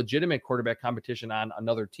in a legitimate quarterback competition on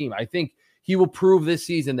another team. I think he will prove this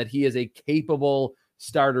season that he is a capable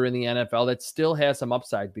starter in the NFL that still has some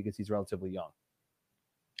upside because he's relatively young.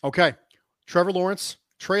 Okay. Trevor Lawrence,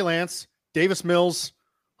 Trey Lance, Davis Mills.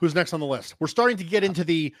 Who's next on the list? We're starting to get into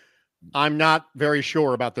the I'm not very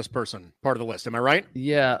sure about this person part of the list. Am I right?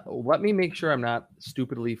 Yeah. Let me make sure I'm not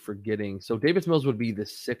stupidly forgetting. So Davis Mills would be the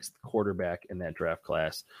 6th quarterback in that draft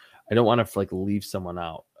class. I don't want to leave someone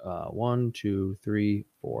out. 1, 2, 3,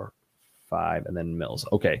 4, 5, and then Mills.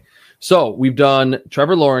 Okay. So we've done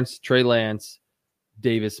Trevor Lawrence, Trey Lance,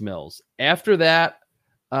 Davis Mills. After that,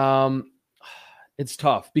 it's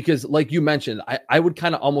tough because, like you mentioned, I would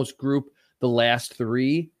kind of almost group the last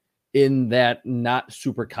 3 in that not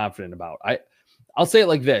super confident about. I'll say it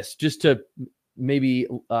like this, just to maybe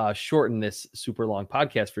shorten this super long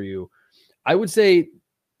podcast for you. I would say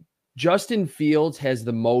Justin Fields has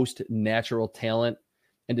the most natural talent,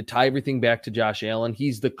 and to tie everything back to Josh Allen,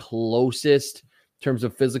 he's the closest in terms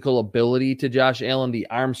of physical ability to Josh Allen, the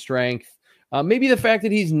arm strength, maybe the fact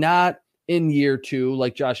that he's not in year 2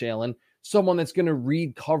 like Josh Allen, someone that's going to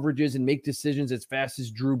read coverages and make decisions as fast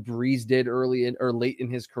as Drew Brees did late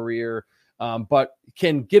in his career, but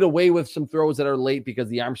can get away with some throws that are late because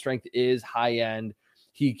the arm strength is high end.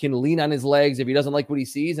 He can lean on his legs if he doesn't like what he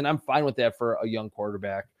sees, and I'm fine with that for a young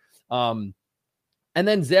quarterback. And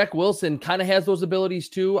then Zach Wilson kind of has those abilities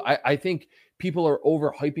too. I think people are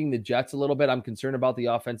overhyping the Jets a little bit. I'm concerned about the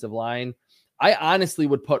offensive line. I honestly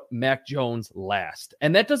would put Mac Jones last.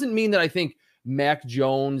 And that doesn't mean that I think Mac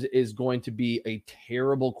Jones is going to be a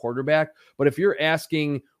terrible quarterback. But if you're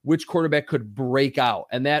asking which quarterback could break out,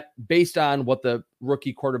 and that based on what the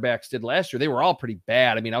rookie quarterbacks did last year, they were all pretty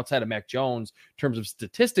bad. I mean, outside of Mac Jones, in terms of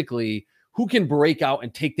statistically, who can break out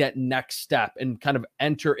and take that next step and kind of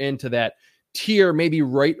enter into that tier, maybe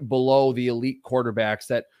right below the elite quarterbacks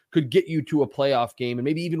that could get you to a playoff game and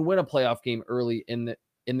maybe even win a playoff game early in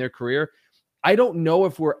their career. I don't know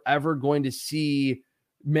if we're ever going to see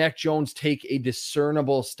Mac Jones take a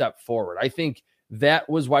discernible step forward. I think that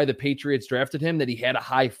was why the Patriots drafted him, that he had a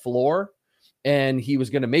high floor and he was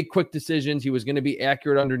going to make quick decisions. He was going to be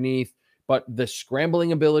accurate underneath, but the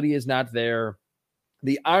scrambling ability is not there.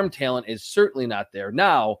 The arm talent is certainly not there.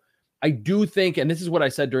 Now, I do think, and this is what I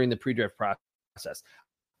said during the pre-draft process,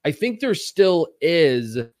 I think there still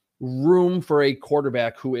is room for a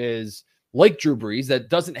quarterback who is like Drew Brees, that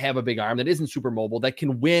doesn't have a big arm, that isn't super mobile, that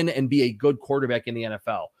can win and be a good quarterback in the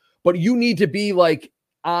NFL. But you need to be like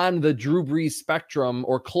on the Drew Brees spectrum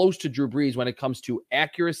or close to Drew Brees when it comes to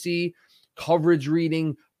accuracy, coverage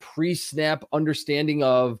reading, pre-snap understanding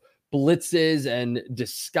of blitzes and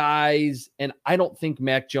disguise. And I don't think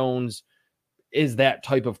Mac Jones is that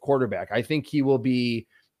type of quarterback. I think he will be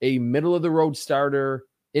a middle of the road starter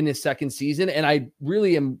in his second season. And I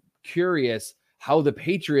really am curious how the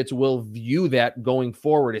Patriots will view that going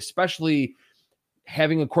forward, especially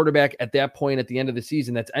having a quarterback at that point at the end of the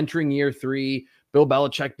season that's entering year 3, Bill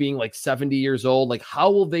Belichick being like 70 years old. Like, how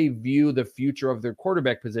will they view the future of their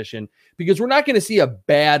quarterback position? Because we're not going to see a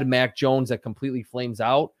bad Mac Jones that completely flames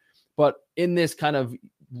out, but in this kind of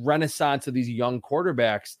renaissance of these young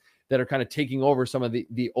quarterbacks that are kind of taking over some of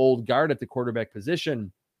the old guard at the quarterback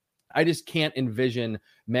position, I just can't envision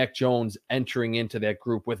Mac Jones entering into that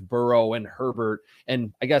group with Burrow and Herbert.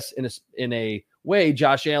 And I guess in a way,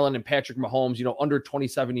 Josh Allen and Patrick Mahomes, under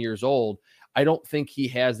 27 years old. I don't think he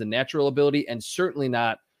has the natural ability and certainly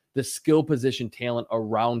not the skill position talent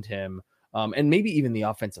around him. And maybe even the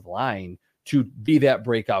offensive line to be that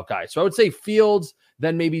breakout guy. So I would say Fields,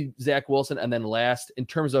 then maybe Zach Wilson. And then last, in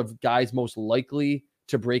terms of guys most likely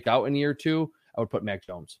to break out in year 2, I would put Mac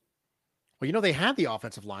Jones. Well, they had the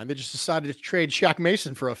offensive line. They just decided to trade Shaq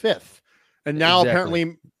Mason for a 5th. And now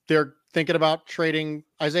apparently they're thinking about trading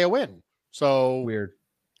Isaiah Wynn. So weird.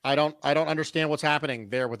 I don't understand what's happening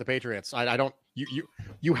there with the Patriots. I don't,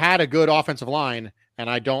 you had a good offensive line, and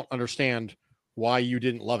I don't understand why you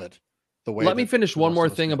didn't love it the way. Let me finish one more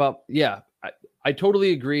thing about, I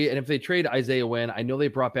totally agree. And if they trade Isaiah Wynn, I know they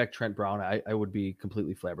brought back Trent Brown. I would be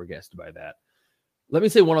completely flabbergasted by that. Let me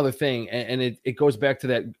say one other thing, and it goes back to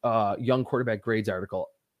that young quarterback grades article.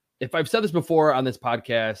 If I've said this before on this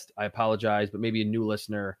podcast, I apologize, but maybe a new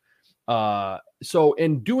listener. So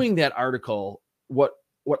in doing that article, what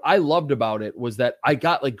I loved about it was that I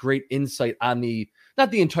got like great insight on not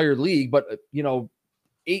the entire league, but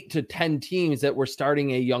 8 to 10 teams that were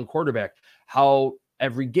starting a young quarterback, how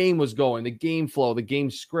every game was going, the game flow, the game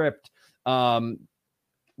script,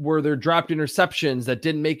 were there dropped interceptions that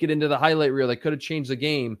didn't make it into the highlight reel that could have changed the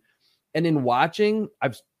game. And in watching,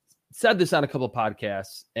 I've said this on a couple of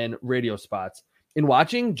podcasts and radio spots, in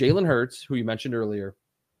watching Jalen Hurts, who you mentioned earlier,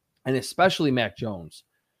 and especially Mac Jones,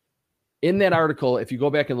 in that article, if you go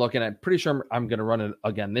back and look, and I'm pretty sure I'm going to run it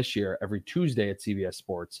again this year, every Tuesday at CBS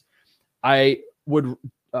Sports, I would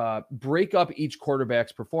break up each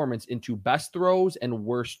quarterback's performance into best throws and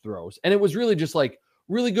worst throws. And it was really just like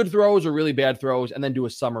really good throws or really bad throws, and then do a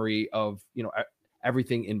summary of,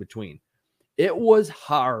 everything in between. It was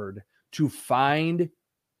hard to find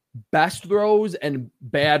best throws and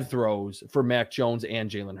bad throws for Mac Jones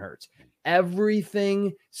and Jalen Hurts.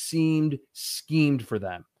 Everything seemed schemed for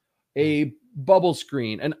them. A bubble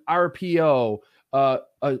screen, an RPO,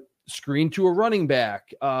 a screen to a running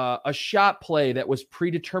back, a shot play that was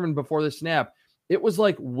predetermined before the snap. It was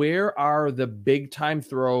like, where are the big time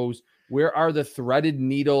throws? Where are the threaded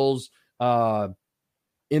needles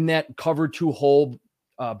in that cover 2 hole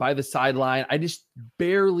by the sideline? I just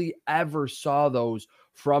barely ever saw those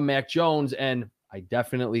from Mac Jones, and I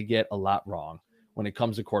definitely get a lot wrong when it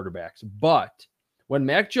comes to quarterbacks. But when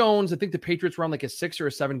Mac Jones, I think the Patriots were on like a 6 or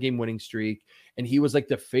a 7 game winning streak, and he was like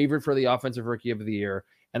the favorite for the offensive rookie of the year.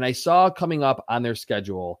 And I saw coming up on their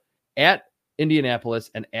schedule at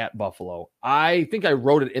Indianapolis and at Buffalo, I think I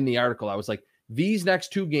wrote it in the article. I was like, these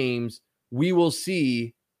next 2 games, we will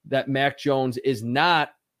see that Mac Jones is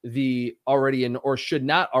not the already or should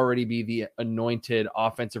not already be the anointed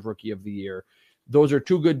offensive rookie of the year. Those are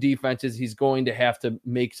 2 good defenses. He's going to have to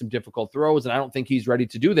make some difficult throws, and I don't think he's ready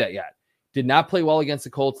to do that yet. Did not play well against the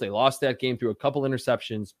Colts. They lost that game through a couple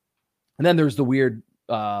interceptions. And then there's the weird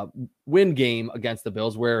win game against the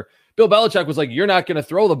Bills where Bill Belichick was like, you're not going to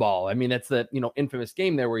throw the ball. I mean, that's the, infamous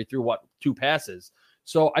game there where he threw 2 passes.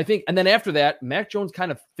 So I think, and then after that, Mac Jones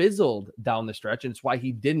kind of fizzled down the stretch, and it's why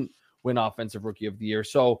he didn't win Offensive Rookie of the Year.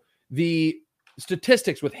 So the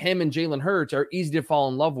statistics with him and Jalen Hurts are easy to fall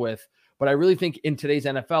in love with, but I really think in today's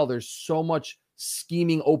NFL, there's so much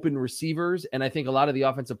scheming open receivers, and I think a lot of the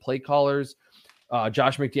offensive play callers,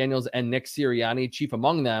 Josh McDaniels and Nick Sirianni, chief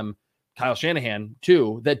among them, Kyle Shanahan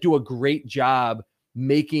too, that do a great job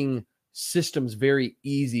making systems very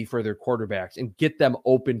easy for their quarterbacks and get them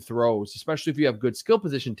open throws, especially if you have good skill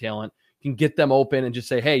position talent. You can get them open and just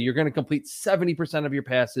say, hey, you're going to complete 70% of your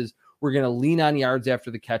passes. We're going to lean on yards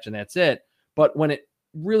after the catch, and that's it. But when it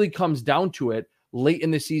really comes down to it, late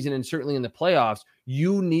in the season and certainly in the playoffs,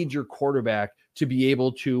 you need your quarterback to be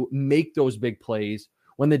able to make those big plays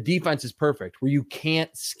when the defense is perfect, where you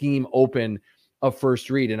can't scheme open a first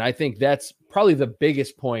read. And I think that's probably the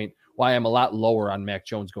biggest point why I'm a lot lower on Mac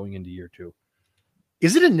Jones going into year 2.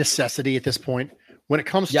 Is it a necessity at this point when it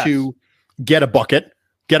comes to get a bucket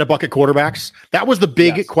quarterbacks? That was the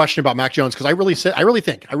big question about Mac Jones. Cause I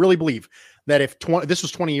really believe that if this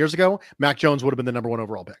was 20 years ago, Mac Jones would have been the number 1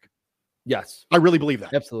 overall pick. Yes. I really believe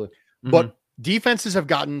that. Absolutely. Mm-hmm. But defenses have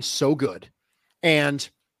gotten so good. And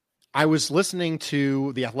I was listening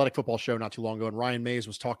to the Athletic Football Show not too long ago, and Ryan Mays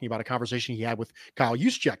was talking about a conversation he had with Kyle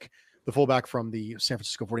Juszczyk, the fullback from the San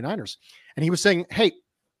Francisco 49ers. And he was saying, hey,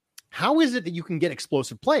 how is it that you can get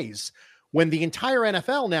explosive plays when the entire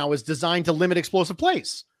NFL now is designed to limit explosive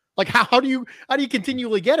plays? Like, how do you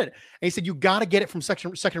continually get it? And he said, you got to get it from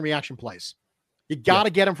second reaction plays. You got to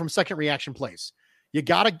get them from second reaction plays. You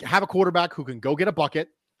got to have a quarterback who can go get a bucket.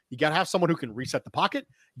 You got to have someone who can reset the pocket.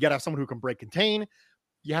 You got to have someone who can break contain.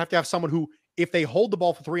 You have to have someone who, if they hold the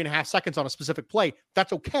ball for 3.5 seconds on a specific play,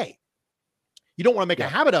 that's okay. You don't want to make a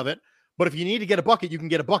habit of it, but if you need to get a bucket, you can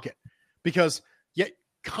get a bucket, because you're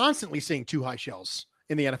constantly seeing 2 high shells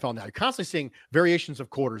in the NFL now. You're constantly seeing variations of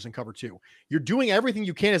quarters in cover 2. You're doing everything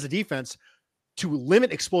you can as a defense to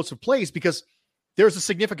limit explosive plays, because there's a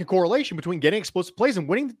significant correlation between getting explosive plays and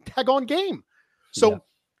winning the tag-on game. So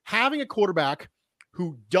having a quarterback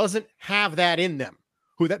who doesn't have that in them,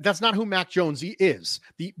 that's not who Mac Jones is.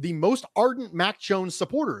 The most ardent Mac Jones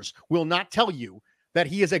supporters will not tell you that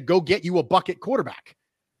he is a go get you a bucket quarterback.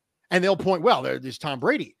 And they'll point, well, there's Tom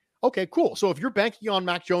Brady. Okay, cool. So if you're banking on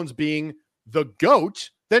Mac Jones being the GOAT,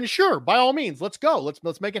 then sure, by all means, let's go.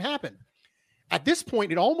 Let's make it happen. At this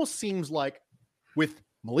point, it almost seems like with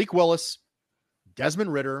Malik Willis,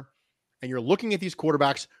 Desmond Ridder, and you're looking at these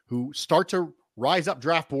quarterbacks who start to rise up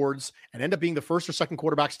draft boards and end up being the first or second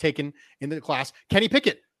quarterbacks taken in the class. Kenny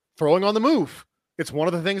Pickett throwing on the move. It's one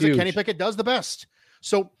of the things that Kenny Pickett does the best.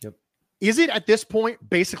 So is it at this point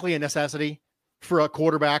basically a necessity for a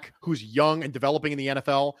quarterback who's young and developing in the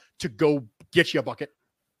NFL to go get you a bucket?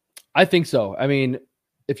 I think so. I mean,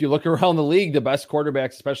 if you look around the league, the best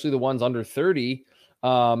quarterbacks, especially the ones under 30,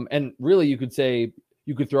 and really you could say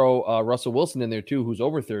you could throw Russell Wilson in there too, who's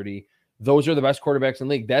over 30. Those are the best quarterbacks in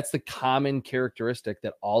the league. That's the common characteristic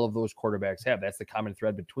that all of those quarterbacks have. That's the common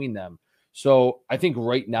thread between them. So I think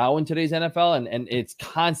right now in today's NFL, and it's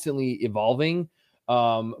constantly evolving,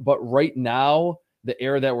 but right now, the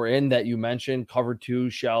era that we're in that you mentioned, cover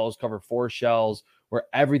 2 shells, cover 4 shells, where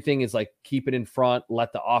everything is like keep it in front,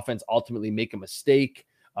 let the offense ultimately make a mistake.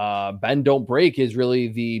 Bend, don't break is really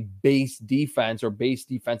the base defense or base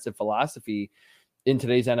defensive philosophy in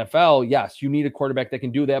today's NFL. Yes, you need a quarterback that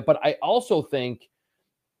can do that. But I also think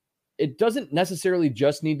it doesn't necessarily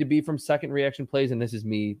just need to be from second reaction plays. And this is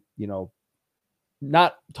me,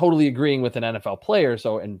 not totally agreeing with an NFL player.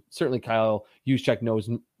 So, and certainly Kyle Juszczyk knows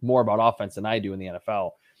more about offense than I do in the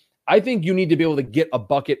NFL. I think you need to be able to get a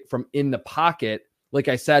bucket from in the pocket, like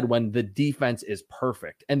I said, when the defense is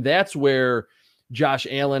perfect. And that's where Josh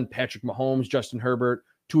Allen, Patrick Mahomes, Justin Herbert,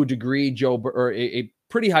 to a degree, a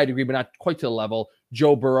pretty high degree, but not quite to the level,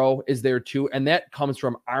 Joe Burrow is there too. And that comes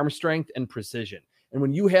from arm strength and precision. And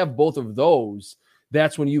when you have both of those,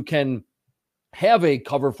 that's when you can have a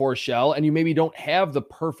cover 4 shell, and you maybe don't have the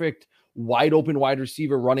perfect wide open wide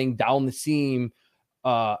receiver running down the seam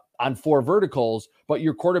on 4 verticals, but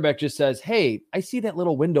your quarterback just says, hey, I see that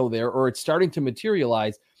little window there, or it's starting to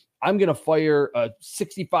materialize. I'm going to fire a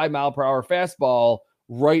 65 mile per hour fastball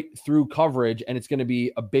right through coverage, and it's going to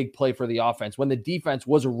be a big play for the offense when the defense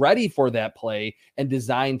was ready for that play and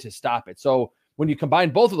designed to stop it. So when you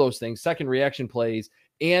combine both of those things, second reaction plays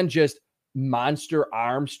and just monster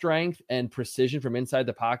arm strength and precision from inside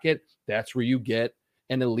the pocket, that's where you get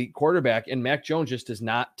an elite quarterback. And Mac Jones just does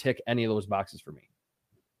not tick any of those boxes for me.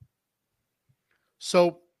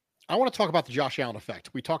 So I want to talk about the Josh Allen effect.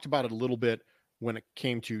 We talked about it a little bit when it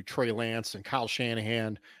came to Trey Lance and Kyle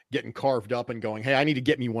Shanahan getting carved up and going, hey, I need to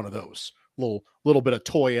get me one of those. Little bit of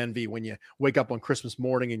toy envy when you wake up on Christmas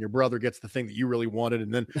morning and your brother gets the thing that you really wanted.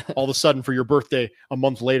 And then all of a sudden for your birthday, a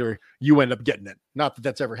month later, you end up getting it. Not that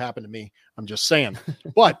that's ever happened to me. I'm just saying,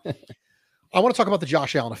 but I want to talk about the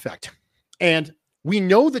Josh Allen effect. And we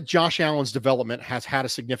know that Josh Allen's development has had a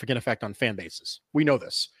significant effect on fan bases. We know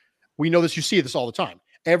this. You see this all the time.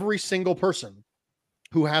 Every single person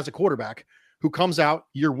who has a quarterback who comes out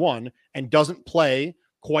year one and doesn't play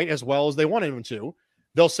quite as well as they wanted him to,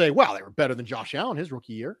 they'll say, wow, they were better than Josh Allen his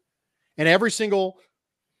rookie year. And every single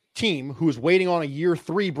team who's waiting on a year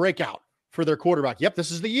 3 breakout for their quarterback, yep,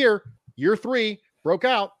 this is the year 3 broke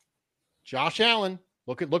out. Josh Allen,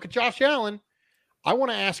 look at Josh Allen. I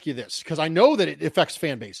want to ask you this because I know that it affects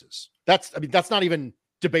fan bases. That's not even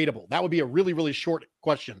debatable. That would be a really, really short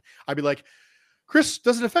question. I'd be like, Chris,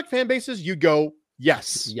 does it affect fan bases? You'd go,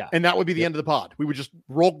 yes. Yeah. And that would be the end of the pod. We would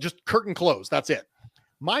just curtain close. That's it.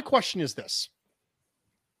 My question is this.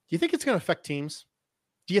 Do you think it's going to affect teams?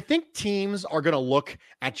 Do you think teams are going to look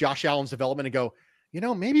at Josh Allen's development and go,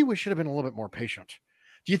 maybe we should have been a little bit more patient?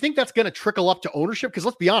 Do you think that's going to trickle up to ownership? Because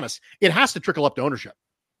let's be honest, it has to trickle up to ownership.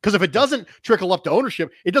 Because if it doesn't trickle up to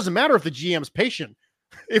ownership, it doesn't matter if the GM's patient,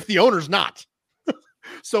 if the owner's not.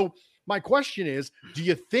 So my question is, do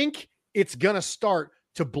you think it's going to start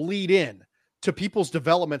to bleed in to people's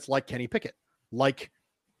developments like Kenny Pickett, like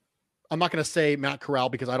I'm not going to say Matt Corral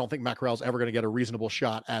because I don't think Matt Corral is ever going to get a reasonable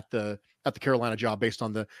shot at the Carolina job based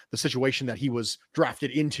on the situation that he was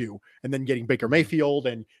drafted into, and then getting Baker Mayfield,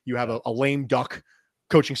 and you have a lame duck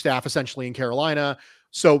coaching staff essentially in Carolina.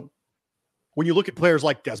 So when you look at players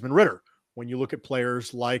like Desmond Ridder, when you look at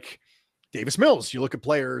players like Davis Mills, you look at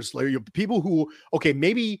players like people who, okay,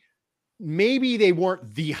 maybe they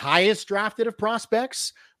weren't the highest drafted of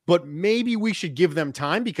prospects, but maybe we should give them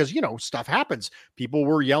time because, stuff happens. People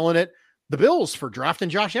were yelling at the Bills for drafting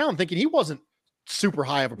Josh Allen, thinking he wasn't super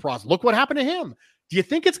high of a prospect. Look what happened to him. Do you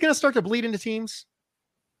think it's going to start to bleed into teams?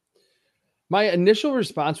 My initial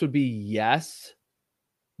response would be yes,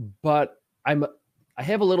 but I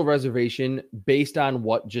have a little reservation based on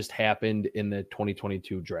what just happened in the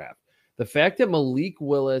 2022 draft. The fact that Malik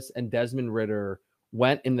Willis and Desmond Ridder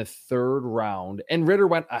went in the 3rd round and Ridder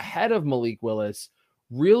went ahead of Malik Willis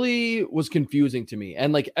really was confusing to me.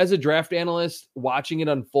 And as a draft analyst watching it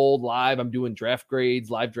unfold live, I'm doing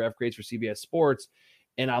live draft grades for CBS Sports.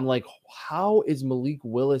 And I'm like, how is Malik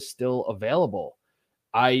Willis still available?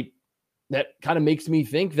 That kind of makes me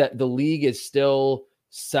think that the league is still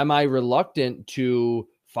semi-reluctant to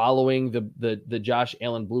following the Josh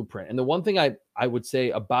Allen blueprint. And the one thing I would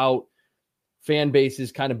say about fan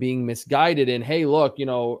bases kind of being misguided in, hey, look,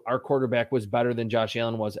 our quarterback was better than Josh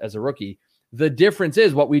Allen was as a rookie. The difference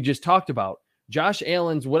is what we just talked about. Josh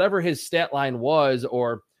Allen's, whatever his stat line was,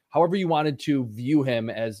 or however you wanted to view him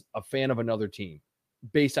as a fan of another team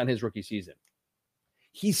based on his rookie season,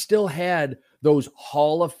 he still had those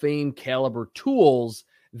Hall of Fame caliber tools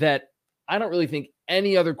that I don't really think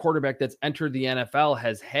any other quarterback that's entered the NFL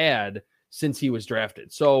has had since he was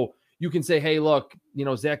drafted. So you can say, hey, look,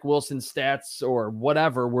 Zach Wilson's stats or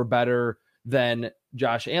whatever were better than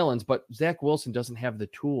Josh Allen's, but Zach Wilson doesn't have the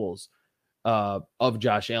tools of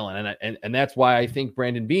Josh Allen. And that's why I think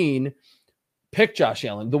Brandon Beane picked Josh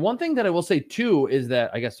Allen. The one thing that I will say too, is that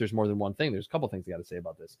I guess there's more than one thing. There's a couple things I got to say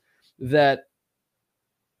about this, that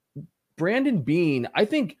Brandon Beane, I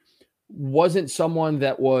think, wasn't someone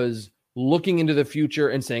that was looking into the future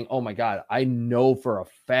and saying, oh my God, I know for a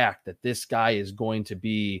fact that this guy is going to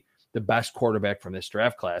be the best quarterback from this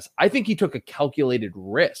draft class. I think he took a calculated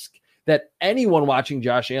risk that anyone watching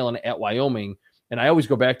Josh Allen at Wyoming, and I always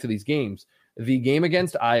go back to these games, the game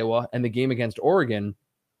against Iowa and the game against Oregon,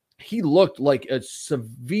 he looked like a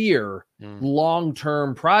severe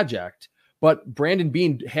long-term project. But Brandon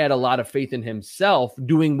Beane had a lot of faith in himself,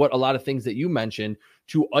 doing what a lot of things that you mentioned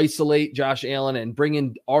to isolate Josh Allen and bring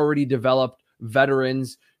in already developed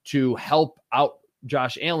veterans to help out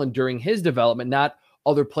Josh Allen during his development, not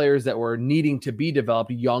other players that were needing to be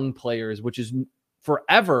developed, young players, which is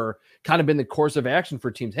forever kind of been the course of action for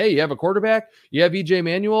teams. Hey, you have a quarterback, you have EJ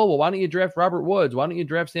Manuel. Well, why don't you draft Robert Woods? Why don't you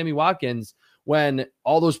draft Sammy Watkins? When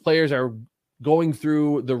all those players are going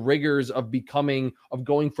through the rigors of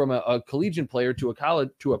going from a collegiate player to a college,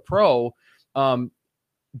 to a pro,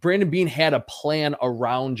 Brandon Beane had a plan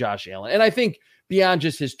around Josh Allen. And I think beyond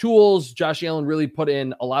just his tools, Josh Allen really put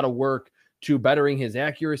in a lot of work to bettering his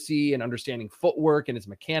accuracy and understanding footwork and his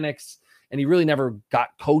mechanics. And he really never got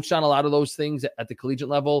coached on a lot of those things at the collegiate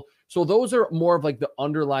level. So those are more of the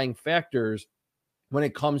underlying factors when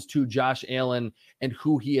it comes to Josh Allen and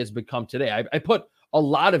who he has become today. I put a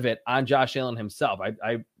lot of it on Josh Allen himself.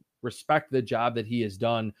 I respect the job that he has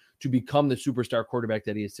done to become the superstar quarterback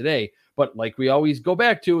that he is today. But like we always go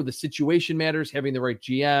back to, the situation matters, having the right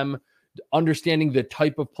GM, understanding the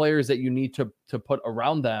type of players that you need to put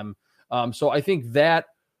around them. So I think that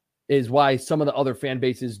is why some of the other fan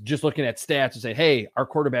bases just looking at stats and say, hey, our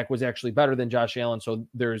quarterback was actually better than Josh Allen, so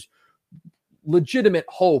there's legitimate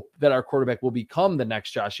hope that our quarterback will become the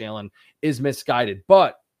next Josh Allen, is misguided.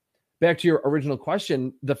 But back to your original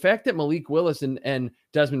question, the fact that Malik Willis and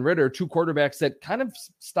Desmond Ridder, two quarterbacks that kind of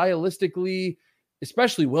stylistically,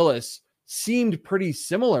 especially Willis, seemed pretty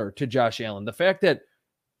similar to Josh Allen. The fact that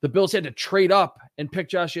the Bills had to trade up and pick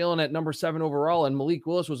Josh Allen at number 7 overall, and Malik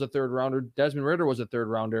Willis was a 3rd rounder, Desmond Ridder was a 3rd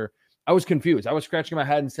rounder. I was confused. I was scratching my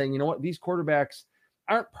head and saying, you know what? These quarterbacks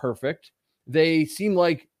aren't perfect. They seem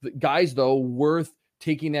like guys, though, worth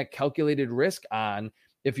taking that calculated risk on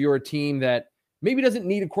if you're a team that maybe doesn't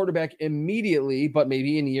need a quarterback immediately, but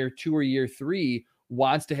maybe in year 2 or year 3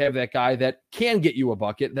 wants to have that guy that can get you a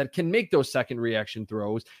bucket, that can make those second reaction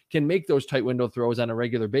throws, can make those tight window throws on a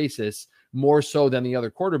regular basis, more so than the other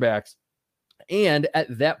quarterbacks. And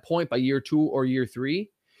at that point, by year 2 or year 3,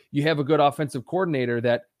 you have a good offensive coordinator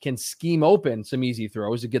that can scheme open some easy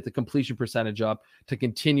throws to get the completion percentage up to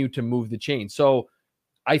continue to move the chain. So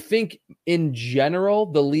I think in general,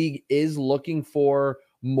 the league is looking for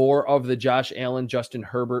more of the Josh Allen, Justin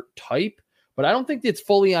Herbert type, but I don't think it's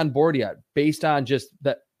fully on board yet based on just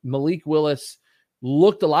that Malik Willis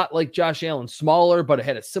looked a lot like Josh Allen, smaller, but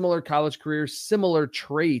had a similar college career, similar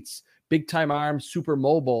traits, big time arm, super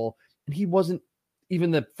mobile. And he wasn't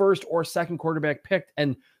even the 1st or 2nd quarterback picked.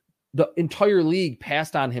 And the entire league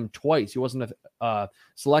passed on him twice. He wasn't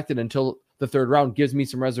selected until the 3rd round. Gives me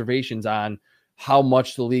some reservations on how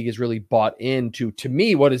much the league is really bought into, to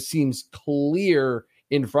me, what it seems clear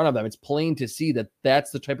in front of them. It's plain to see that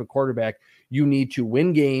that's the type of quarterback you need to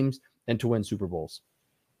win games and to win Super Bowls.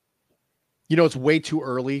 You know, it's way too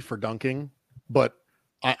early for dunking, but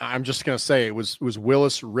I'm just going to say it was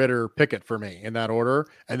Willis, Ridder, Pickett for me in that order.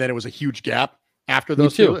 And then it was a huge gap after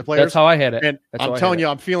those two players. That's how I had it. And I'm telling you,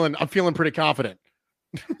 I'm feeling pretty confident.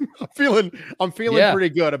 I'm feeling pretty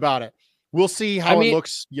good about it. We'll see how it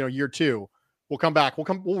looks, year 2. We'll come back.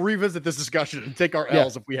 We'll revisit this discussion and take our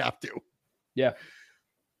L's if we have to. Yeah.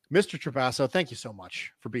 Mr. Trapasso, thank you so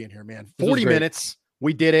much for being here, man. 40 minutes.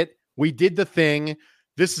 We did it. We did the thing.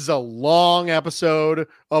 This is a long episode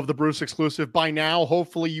of the Bruce Exclusive. By now,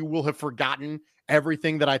 hopefully you will have forgotten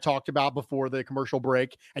everything that I talked about before the commercial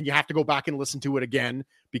break, and you have to go back and listen to it again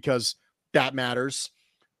because that matters.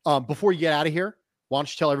 Before you get out of here, why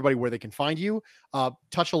don't you tell everybody where they can find you,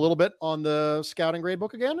 touch a little bit on the Scouting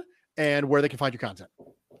Gradebook again, and where they can find your content.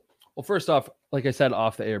 Well, first off, like I said,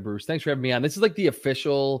 off the air, Bruce, thanks for having me on. This is like the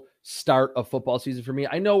official start of football season for me.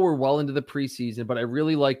 I know we're well into the preseason, but I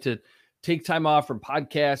really like to take time off from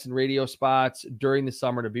podcasts and radio spots during the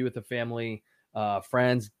summer to be with the family,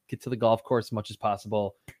 friends, get to the golf course as much as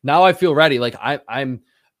possible. Now I feel ready. Like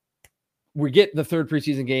we get the 3rd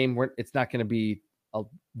preseason game. It's not going to be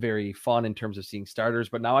very fun in terms of seeing starters,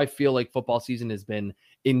 but now I feel like football season has been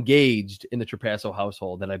engaged in the Trapasso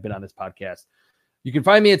household that I've been on this podcast. You can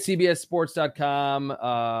find me at cbssports.com,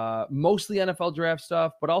 mostly NFL draft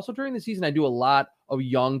stuff, but also during the season, I do a lot of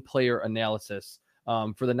young player analysis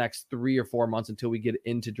for the next 3 or 4 months until we get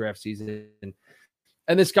into draft season.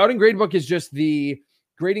 And the Scouting Gradebook is just the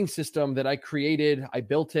grading system that I created. I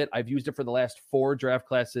built it. I've used it for the last 4 draft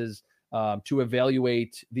classes to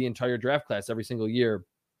evaluate the entire draft class every single year.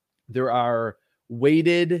 There are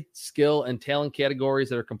weighted skill and talent categories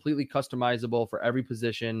that are completely customizable for every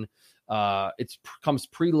position. It comes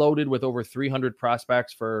preloaded with over 300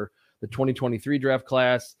 prospects for the 2023 draft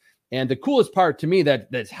class. And the coolest part to me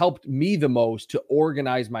that's helped me the most to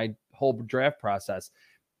organize my whole draft process,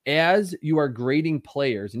 as you are grading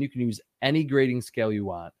players, and you can use any grading scale you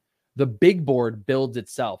want, the big board builds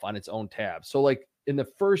itself on its own tab. So like in the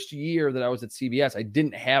first year that I was at CBS, I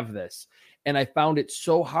didn't have this. And I found it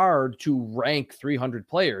so hard to rank 300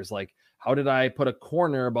 players. Like, how did I put a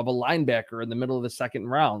corner above a linebacker in the middle of the 2nd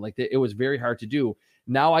round? Like, it was very hard to do.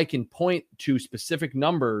 Now I can point to specific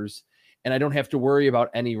numbers and I don't have to worry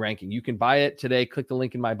about any ranking. You can buy it today. Click the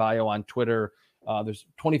link in my bio on Twitter. There's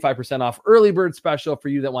 25% off early bird special for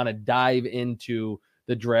you that want to dive into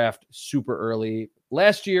the draft super early.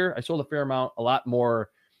 Last year, I sold a fair amount, a lot more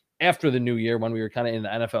after the new year when we were kind of in the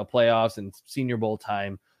NFL playoffs and Senior Bowl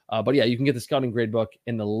time. But yeah, you can get the Scouting Gradebook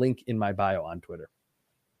in the link in my bio on Twitter.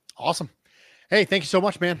 Awesome. Hey, thank you so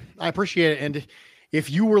much, man. I appreciate it. And if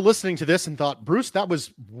you were listening to this and thought, Bruce, that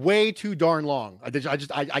was way too darn long,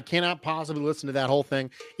 I cannot possibly listen to that whole thing.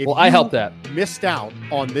 If I helped that. Missed out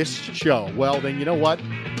on this show, well, then you know what?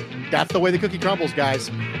 That's the way the cookie crumbles, guys.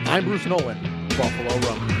 I'm Bruce Nolan, Buffalo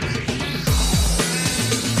Rumble.